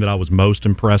the thing that I was most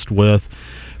impressed with.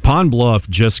 Pine Bluff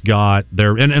just got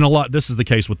their, and a lot. This is the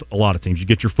case with a lot of teams. You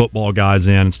get your football guys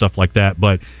in and stuff like that,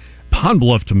 but Pine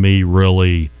Bluff, to me,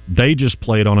 really, they just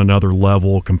played on another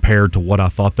level compared to what I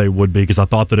thought they would be, because I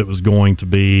thought that it was going to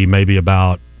be maybe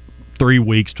about 3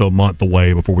 weeks to a month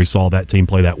away before we saw that team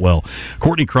play that well.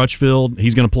 Courtney Crutchfield,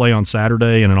 he's going to play on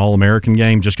Saturday in an All-American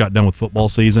game, just got done with football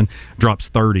season, drops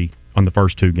 30 on the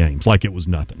first 2 games, like it was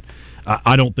nothing.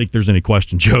 I don't think there's any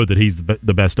question, Joe, that he's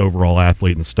the best overall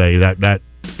athlete in the state. That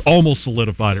almost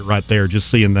solidified it right there,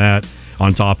 just seeing that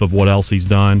on top of what else he's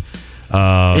done.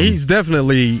 He's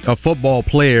definitely a football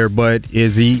player, but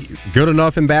is he good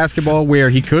enough in basketball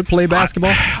where he could play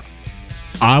basketball?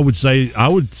 I would say,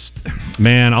 I'll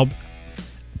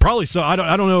probably so. I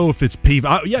don't know if it's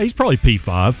P5. Yeah, he's probably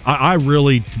P5. I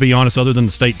really, to be honest, other than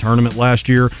the state tournament last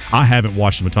year, I haven't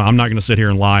watched him a ton. I'm not going to sit here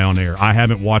and lie on air. I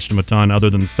haven't watched him a ton other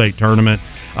than the state tournament,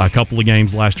 a couple of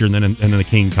games last year, and then the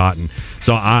King Cotton.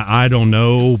 So I don't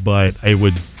know, but I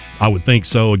would think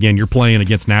so. Again, you're playing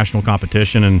against national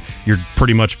competition, and you're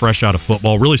pretty much fresh out of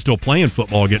football, really still playing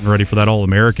football, getting ready for that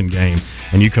All-American game,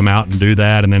 and you come out and do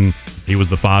that, and then he was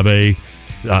the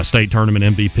 5A state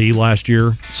tournament MVP last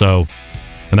year. So.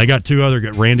 And they got 2 other,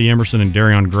 Randy Emerson and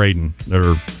Darion Graydon, that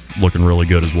are looking really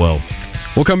good as well.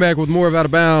 We'll come back with more of Out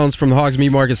of Bounds from the Hogs Meat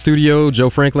Market Studio. Joe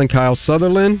Franklin, Kyle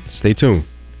Sutherland. Stay tuned.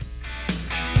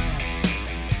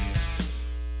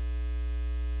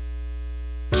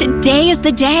 Today is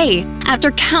the day.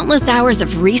 After countless hours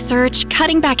of research,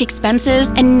 cutting back expenses,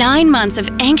 and 9 months of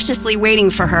anxiously waiting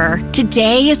for her,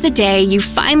 today is the day you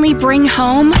finally bring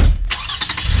home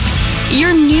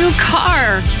your new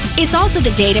car. It's also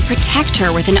the day to protect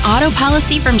her with an auto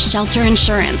policy from Shelter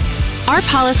Insurance. Our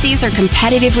policies are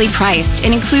competitively priced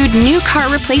and include new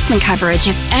car replacement coverage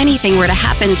if anything were to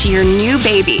happen to your new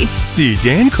baby. See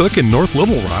Dan Cook in North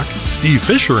Little Rock, Steve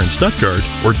Fisher in Stuttgart,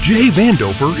 or Jay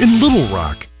Vandover in Little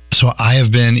Rock. So I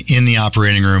have been in the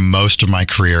operating room most of my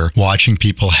career, watching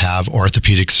people have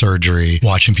orthopedic surgery,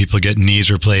 watching people get knees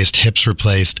replaced, hips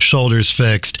replaced, shoulders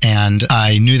fixed, and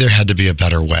I knew there had to be a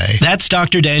better way. That's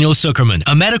Dr. Daniel Zuckerman,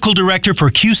 a medical director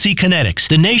for QC Kinetics,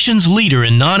 the nation's leader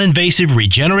in non-invasive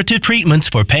regenerative treatments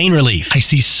for pain relief. I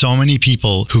see so many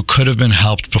people who could have been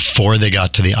helped before they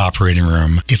got to the operating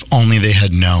room if only they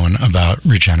had known about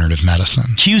regenerative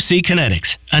medicine. QC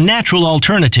Kinetics, a natural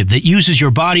alternative that uses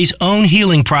your body's own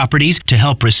healing properties to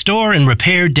help restore and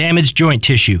repair damaged joint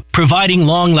tissue, providing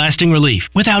long-lasting relief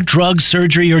without drugs,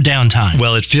 surgery, or downtime.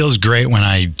 Well, it feels great when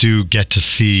I do get to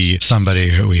see somebody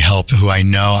who we help, who I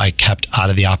know I kept out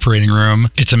of the operating room.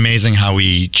 It's amazing how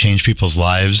we change people's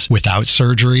lives without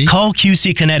surgery. Call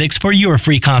QC Kinetics for your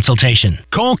free consultation.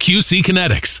 Call QC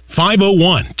Kinetics,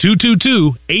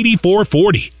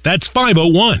 501-222-8440. That's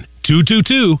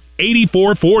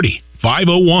 501-222-8440.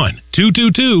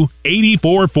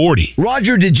 501-222-8440.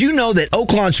 Roger, did you know that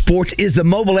Oaklawn Sports is the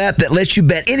mobile app that lets you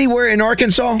bet anywhere in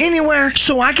Arkansas? Anywhere,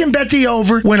 so I can bet the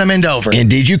over when I'm in Dover.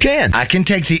 Indeed you can. I can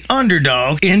take the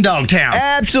underdog in Dogtown.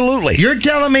 Absolutely. You're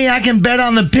telling me I can bet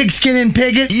on the Pigskin and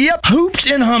Piggott? Yep. Hoops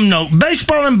in Humnoke,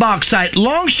 baseball in Bauxite,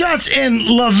 long shots in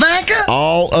Lavanka?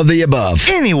 All of the above.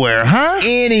 Anywhere, huh?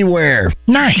 Anywhere.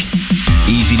 Nice.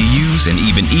 Easy to use and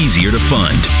even easier to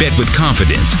fund. Bet with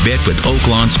confidence. Bet with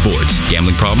Oaklawn Sports.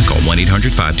 Gambling problem? Call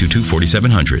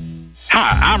 1-800-522-4700.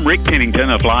 Hi, I'm Rick Pennington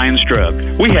of Lions Drug.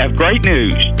 We have great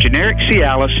news. Generic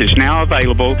Cialis is now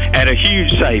available at a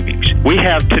huge savings. We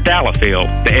have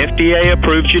Tadalafil, the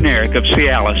FDA-approved generic of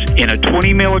Cialis, in a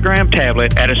 20-milligram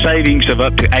tablet at a savings of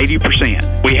up to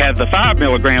 80%. We have the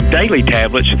 5-milligram daily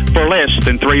tablets for less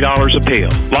than $3 a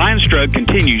pill. Lions Drug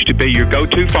continues to be your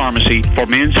go-to pharmacy for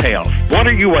men's health. What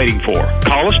are you waiting for?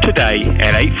 Call us today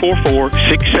at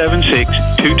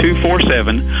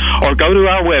 844-676-2247 or go to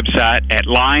our website at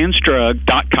lionsdrug.com.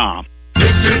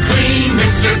 Mr. Clean,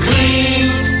 Mr.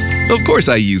 Clean. Of course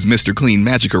I use Mr. Clean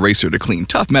Magic Eraser to clean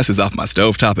tough messes off my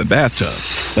stovetop and bathtub.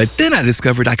 But then I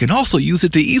discovered I can also use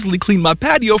it to easily clean my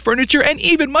patio furniture and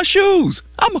even my shoes.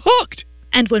 I'm hooked.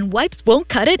 And when wipes won't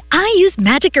cut it, I use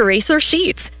Magic Eraser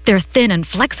Sheets. They're thin and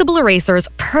flexible erasers,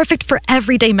 perfect for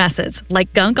everyday messes,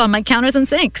 like gunk on my counters and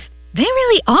sinks. They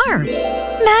really are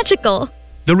magical.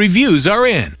 The reviews are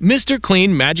in. Mr.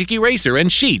 Clean Magic Eraser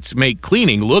and Sheets make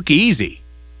cleaning look easy.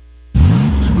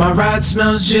 My ride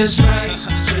smells just right,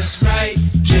 just right,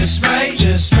 just right,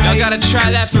 just right. Y'all gotta try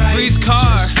that Febreze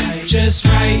car. Just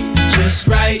right, just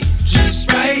right, just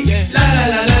right. La la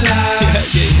la la la.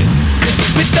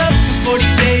 With up for 40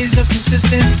 days of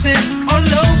consistency. All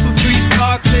over Febreze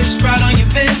car clips right on your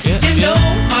vent. You know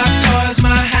my car's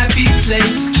my happy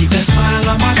place. Keep that smile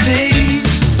on my face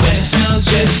when it smells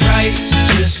just right.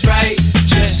 Just right,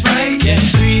 just right, yeah.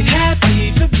 Breathe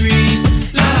happy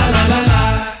Febreze, la la la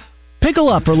la. Pickle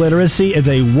Up for Literacy is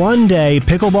a one-day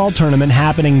pickleball tournament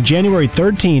happening January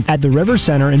 13th at the River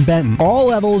Center in Benton. All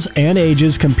levels and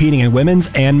ages competing in women's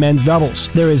and men's doubles.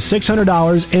 There is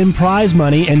 $600 in prize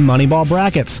money in Moneyball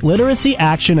brackets. Literacy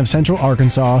Action of Central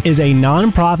Arkansas is a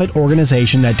non-profit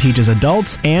organization that teaches adults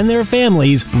and their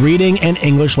families reading and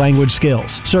English language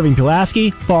skills, serving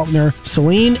Pulaski, Faulkner,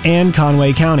 Saline, and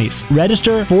Conway counties.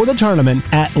 Register for the tournament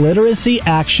at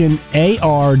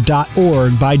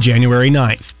literacyactionar.org by January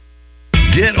 9th.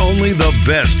 Get only the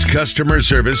best customer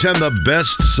service and the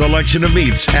best selection of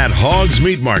meats at Hogs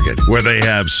Meat Market, where they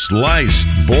have sliced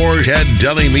boar head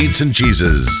deli meats and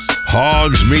cheeses.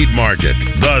 Hogs Meat Market,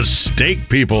 the steak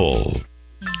people.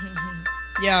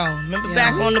 Yo, remember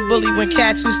back on the bully when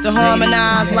cats used to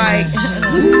harmonize like...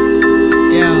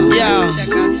 Yo.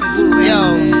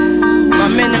 My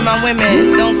men and my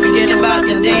women, don't forget about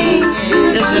the ding.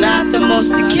 This is Optimus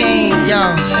the King,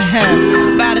 yo.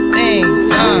 It's about a thing,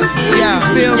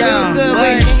 feel real good,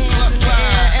 wait.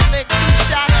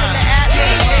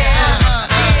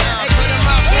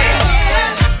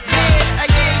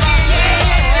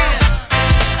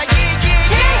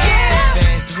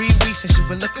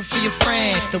 Looking for your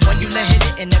friend, the one you let hit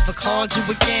it and never called you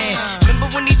again. Remember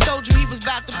when he told you he was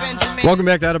about to Benjamin? Welcome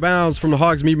back to Out of Bounds from the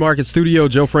Hogs Meat Market Studio.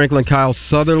 Joe Franklin, Kyle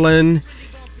Sutherland.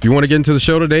 If you want to get into the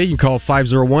show today, you can call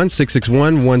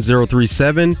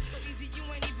 501-661-1037.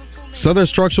 Southern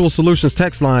Structural Solutions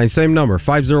text line, same number,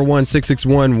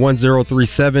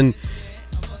 501-661-1037.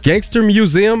 Gangster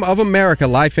Museum of America,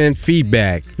 life and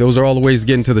feedback. Those are all the ways to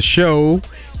get into the show.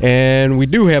 And we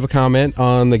do have a comment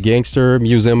on the Gangster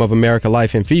Museum of America,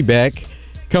 life and feedback.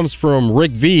 Comes from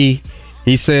Rick V.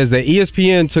 He says that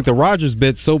ESPN took the Rodgers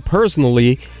bit so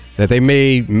personally that they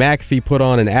made McAfee put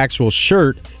on an actual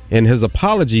shirt in his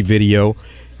apology video,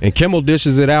 and Kimmel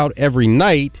dishes it out every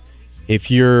night. if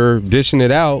you're dishing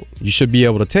it out, you should be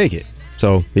able to take it.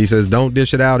 So he says, don't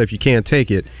dish it out if you can't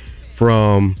take it,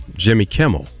 from Jimmy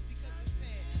Kimmel.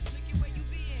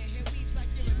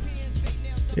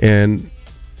 And,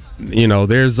 you know,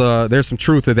 there's some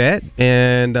truth to that.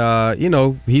 And, you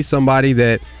know, he's somebody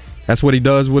that's what he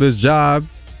does with his job.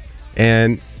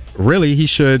 And really, he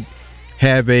should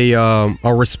have a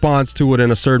response to it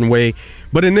in a certain way.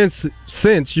 But in this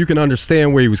sense, you can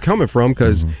understand where he was coming from,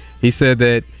 because he said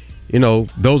that, you know,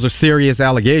 those are serious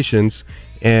allegations,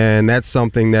 and that's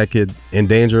something that could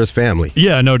endanger his family.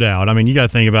 Yeah, no doubt. I mean, you got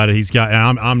to think about it.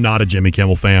 I'm not a Jimmy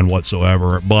Kimmel fan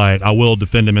whatsoever, but I will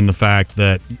defend him in the fact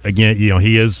that, again, you know,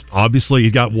 he's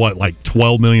got like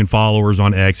 12 million followers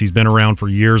on X. He's been around for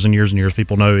years and years and years.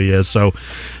 People know who he is. So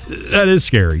that is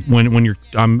scary. When you're,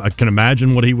 I can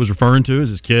imagine what he was referring to as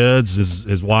his kids,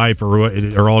 his wife,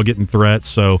 are all getting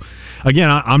threats. So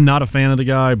again, I'm not a fan of the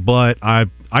guy, but I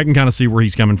can kind of see where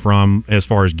he's coming from as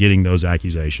far as getting those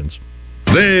accusations.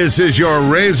 This is your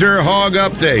Razor Hog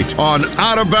Update on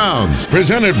Out of Bounds,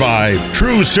 presented by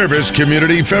True Service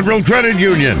Community Federal Credit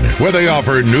Union, where they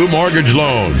offer new mortgage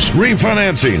loans,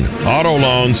 refinancing, auto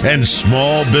loans, and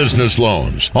small business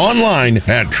loans. Online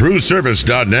at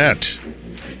trueservice.net.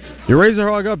 Your Razor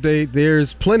Hog Update,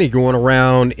 there's plenty going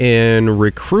around in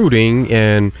recruiting,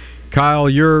 and Kyle,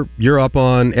 you're up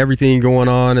on everything going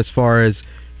on as far as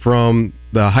from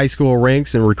the high school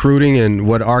ranks and recruiting and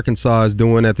what Arkansas is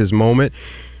doing at this moment.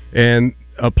 And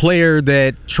a player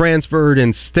that transferred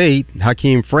in state,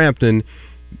 Hakeem Frampton,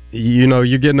 you know,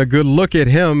 you're getting a good look at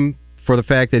him for the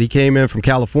fact that he came in from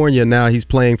California, and now he's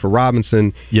playing for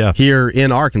Robinson here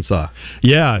in Arkansas.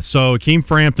 Yeah, so Hakeem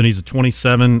Frampton, he's a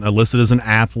 27, listed as an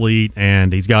athlete,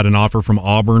 and he's got an offer from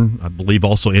Auburn. I believe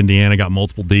also Indiana got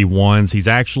multiple D1s. He's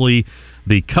actually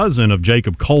the cousin of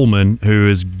Jacob Coleman, who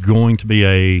is going to be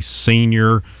a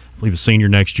senior, I believe a senior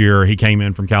next year. He came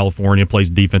in from California, plays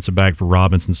defensive back for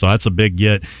Robinson, so that's a big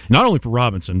get, not only for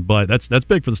Robinson, but that's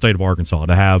big for the state of Arkansas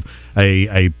to have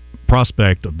a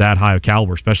prospect of that high of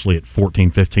caliber, especially at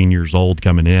 14, 15 years old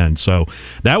coming in. So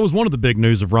that was one of the big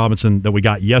news of Robinson that we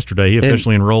got yesterday. He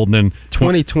officially enrolled in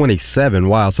 2027.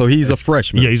 Wow. So he's a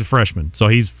freshman. Yeah, he's a freshman. So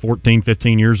he's 14,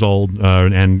 15 years old,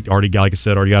 and already, like I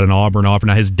said, already got an Auburn offer.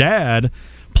 Now his dad,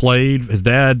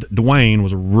 Dwayne,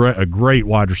 was a great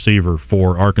wide receiver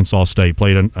for Arkansas State,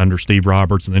 played under Steve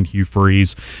Roberts and then Hugh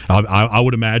Freeze. I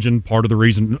would imagine part of the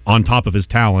reason, on top of his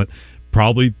talent,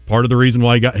 probably part of the reason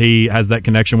why he has that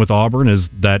connection with Auburn is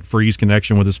that Freeze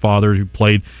connection with his father, who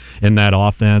played in that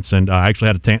offense. And I actually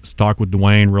had a chance to talk with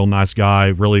Dwayne, real nice guy,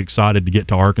 really excited to get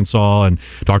to Arkansas, and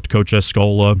talk to Coach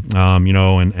Escola, you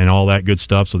know, and all that good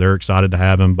stuff. So they're excited to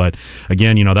have him. But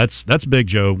again, you know, that's big,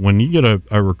 Joe. When you get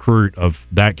a recruit of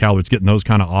that caliber, it's getting those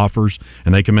kind of offers,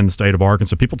 and they come in the state of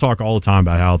Arkansas. People talk all the time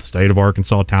about how the state of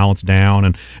Arkansas talent's down,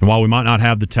 and while we might not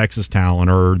have the Texas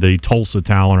talent or the Tulsa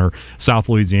talent or South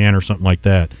Louisiana or something like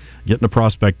that, getting the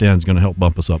prospect in is going to help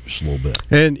bump us up just a little bit.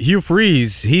 And Hugh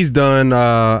Freeze, he's done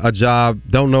a job.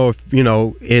 Don't know if, you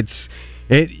know,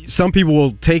 some people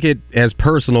will take it as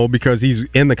personal because he's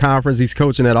in the conference, he's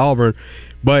coaching at Auburn,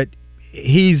 but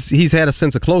he's had a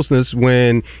sense of closeness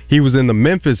when he was in the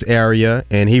Memphis area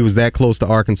and he was that close to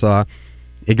Arkansas.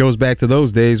 It goes back to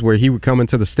those days where he would come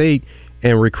into the state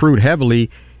and recruit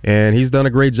heavily. And he's done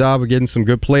a great job of getting some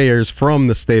good players from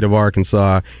the state of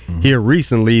Arkansas here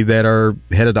recently that are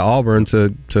headed to Auburn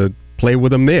to play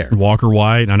with him there. Walker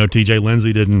White, I know T.J.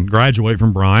 Lindsey didn't graduate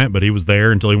from Bryant, but he was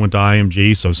there until he went to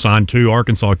IMG, so signed 2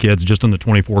 Arkansas kids just in the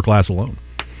 24 class alone.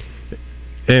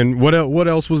 And what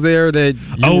else was there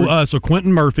that so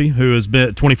Quentin Murphy, who has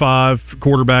been 25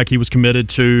 quarterback, he was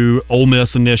committed to Ole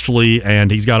Miss initially,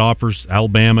 and he's got offers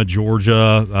Alabama,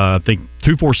 Georgia. I think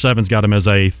 247's got him as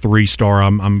a 3-star.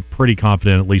 I'm pretty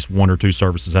confident at least 1 or 2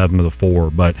 services have him to the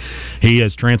 4, but he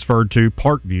has transferred to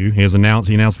Parkview. He announced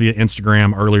via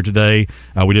Instagram earlier today.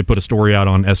 We did put a story out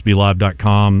on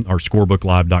SBLive.com, or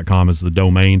ScorebookLive.com as the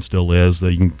domain still is. So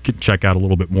you can check out a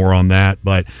little bit more on that,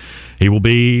 but he will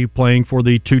be playing for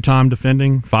the 2-time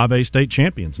defending 5A state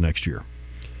champions next year.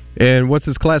 And what's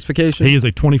his classification? He is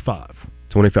a 25.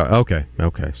 25,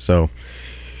 okay. So,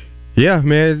 yeah,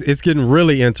 man, it's getting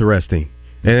really interesting.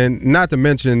 And not to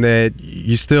mention that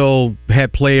you still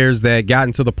had players that got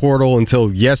into the portal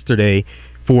until yesterday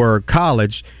for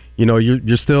college. You know, you're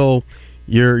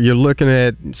looking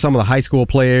at some of the high school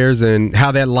players and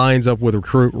how that lines up with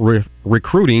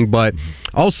recruiting, but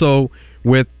also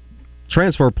with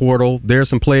transfer portal, there's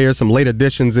some players, some late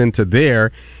additions into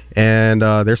there, and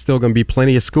there's still going to be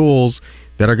plenty of schools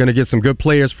that are going to get some good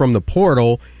players from the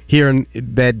portal here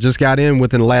that just got in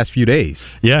within the last few days.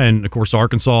 Yeah, and of course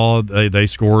Arkansas, they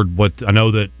scored what I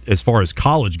know that as far as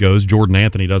college goes, Jordan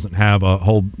Anthony doesn't have a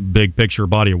whole big picture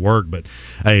body of work, but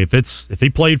hey, if he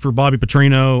played for Bobby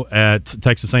Petrino at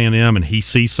Texas A&M and he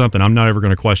sees something, I'm not ever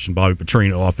going to question Bobby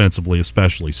Petrino offensively,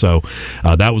 especially. So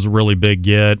that was a really big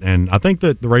get, and I think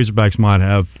that the Razorbacks might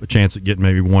have a chance at getting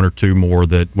maybe one or two more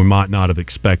that we might not have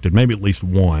expected, maybe at least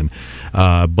one.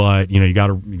 But you got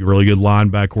a really good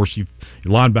linebacker. Of course, your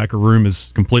linebacker room is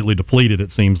completely depleted,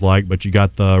 it seems like, but you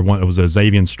got the one, it was a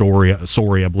Xavier Story,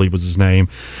 I believe was his name.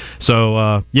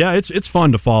 So yeah, it's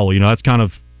fun to follow. That's kind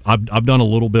of, I've done a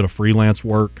little bit of freelance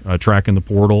work tracking the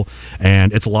portal,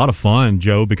 and it's a lot of fun,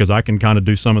 Joe, because I can kind of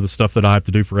do some of the stuff that I have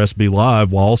to do for SB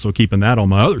Live while also keeping that on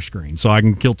my other screen, so I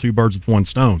can kill two birds with one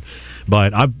stone.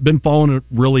 But I've been following it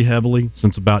really heavily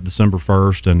since about December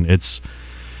 1st, and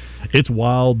it's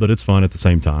wild, but it's fun at the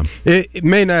same time. It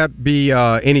may not be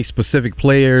any specific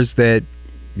players that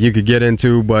you could get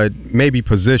into, but maybe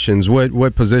positions.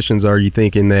 What positions are you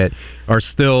thinking that are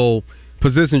still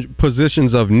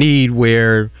positions of need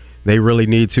where they really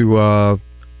need to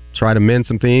try to mend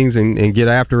some things and get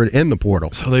after it in the portal?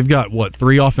 So they've got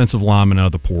 3 offensive linemen out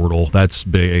of the portal. That's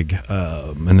big,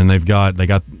 and then they got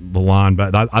the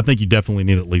linebacker. I think you definitely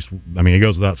need at least. I mean, it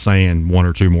goes without saying, 1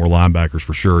 or 2 more linebackers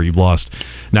for sure. You've lost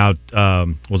now.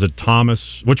 Was it Thomas?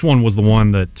 Which one was the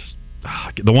one that?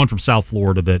 The one from South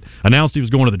Florida that announced he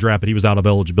was going to the draft, but he was out of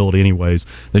eligibility anyways.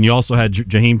 Then you also had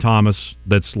Jaheim Thomas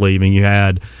that's leaving. You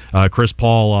had Chris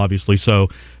Paul, obviously. So,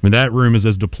 I mean, that room is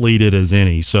as depleted as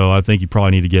any. So I think you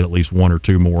probably need to get at least 1 or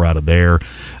 2 more out of there.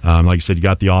 Like you said, you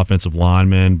got the offensive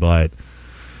linemen, but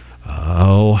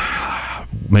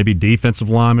maybe defensive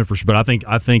lineman for sure. But I think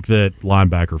that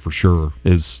linebacker for sure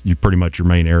is pretty much your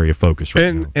main area of focus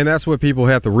right now. And that's what people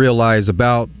have to realize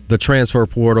about the transfer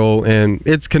portal, and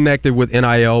it's connected with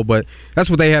NIL, but that's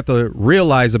what they have to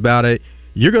realize about it.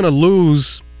 You're going to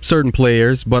lose certain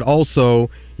players, but also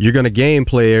you're going to gain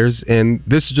players, and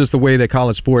this is just the way that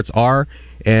college sports are,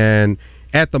 and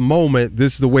at the moment,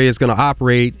 this is the way it's going to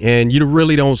operate, and you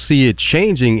really don't see it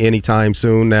changing anytime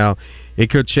soon. Now, it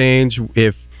could change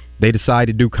if they decide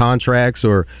to do contracts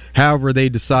or however they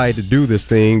decide to do this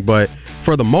thing, but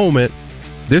for the moment,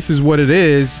 this is what it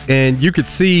is, and you could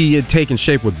see it taking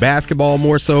shape with basketball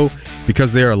more so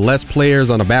because there are less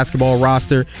players on a basketball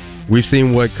roster. We've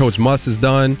seen what Coach Muss has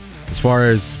done as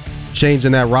far as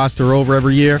changing that roster over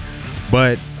every year,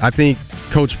 but I think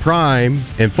Coach Prime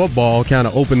in football kind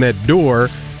of opened that door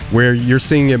where you're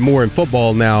seeing it more in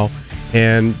football now,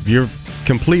 and you're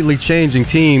completely changing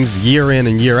teams year in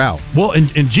and year out. Well, and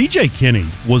G.J.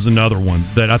 Kinney was another one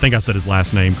that I think I said his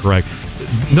last name correct.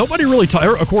 Nobody really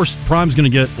of course, Prime's going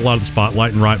to get a lot of the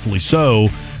spotlight, and rightfully so,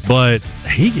 but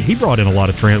he brought in a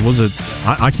lot of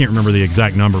I can't remember the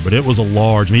exact number, but it was a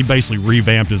large, he basically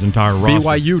revamped his entire roster.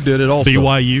 BYU did it also.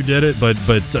 BYU did it, but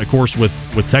of course with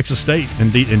Texas State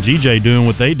and G.J. doing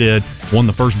what they did, won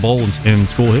the first bowl in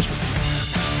school history.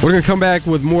 We're going to come back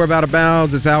with more of Out of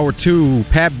Bounds. It's Hour 2.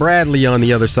 Pat Bradley on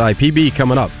the other side. PB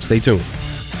coming up. Stay tuned.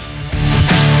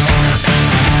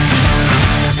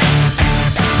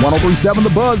 103.7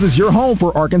 The Buzz is your home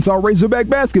for Arkansas Razorback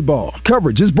basketball.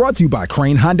 Coverage is brought to you by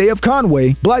Crane Hyundai of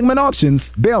Conway, Blackman Auctions,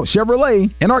 Bell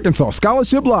Chevrolet, and Arkansas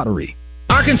Scholarship Lottery.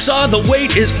 Arkansas, the wait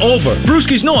is over.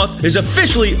 Brewski's North is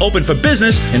officially open for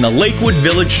business in the Lakewood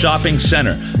Village Shopping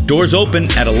Center. Doors open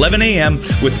at 11 a.m.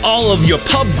 with all of your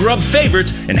pub grub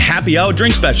favorites and happy hour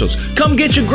drink specials. Come get your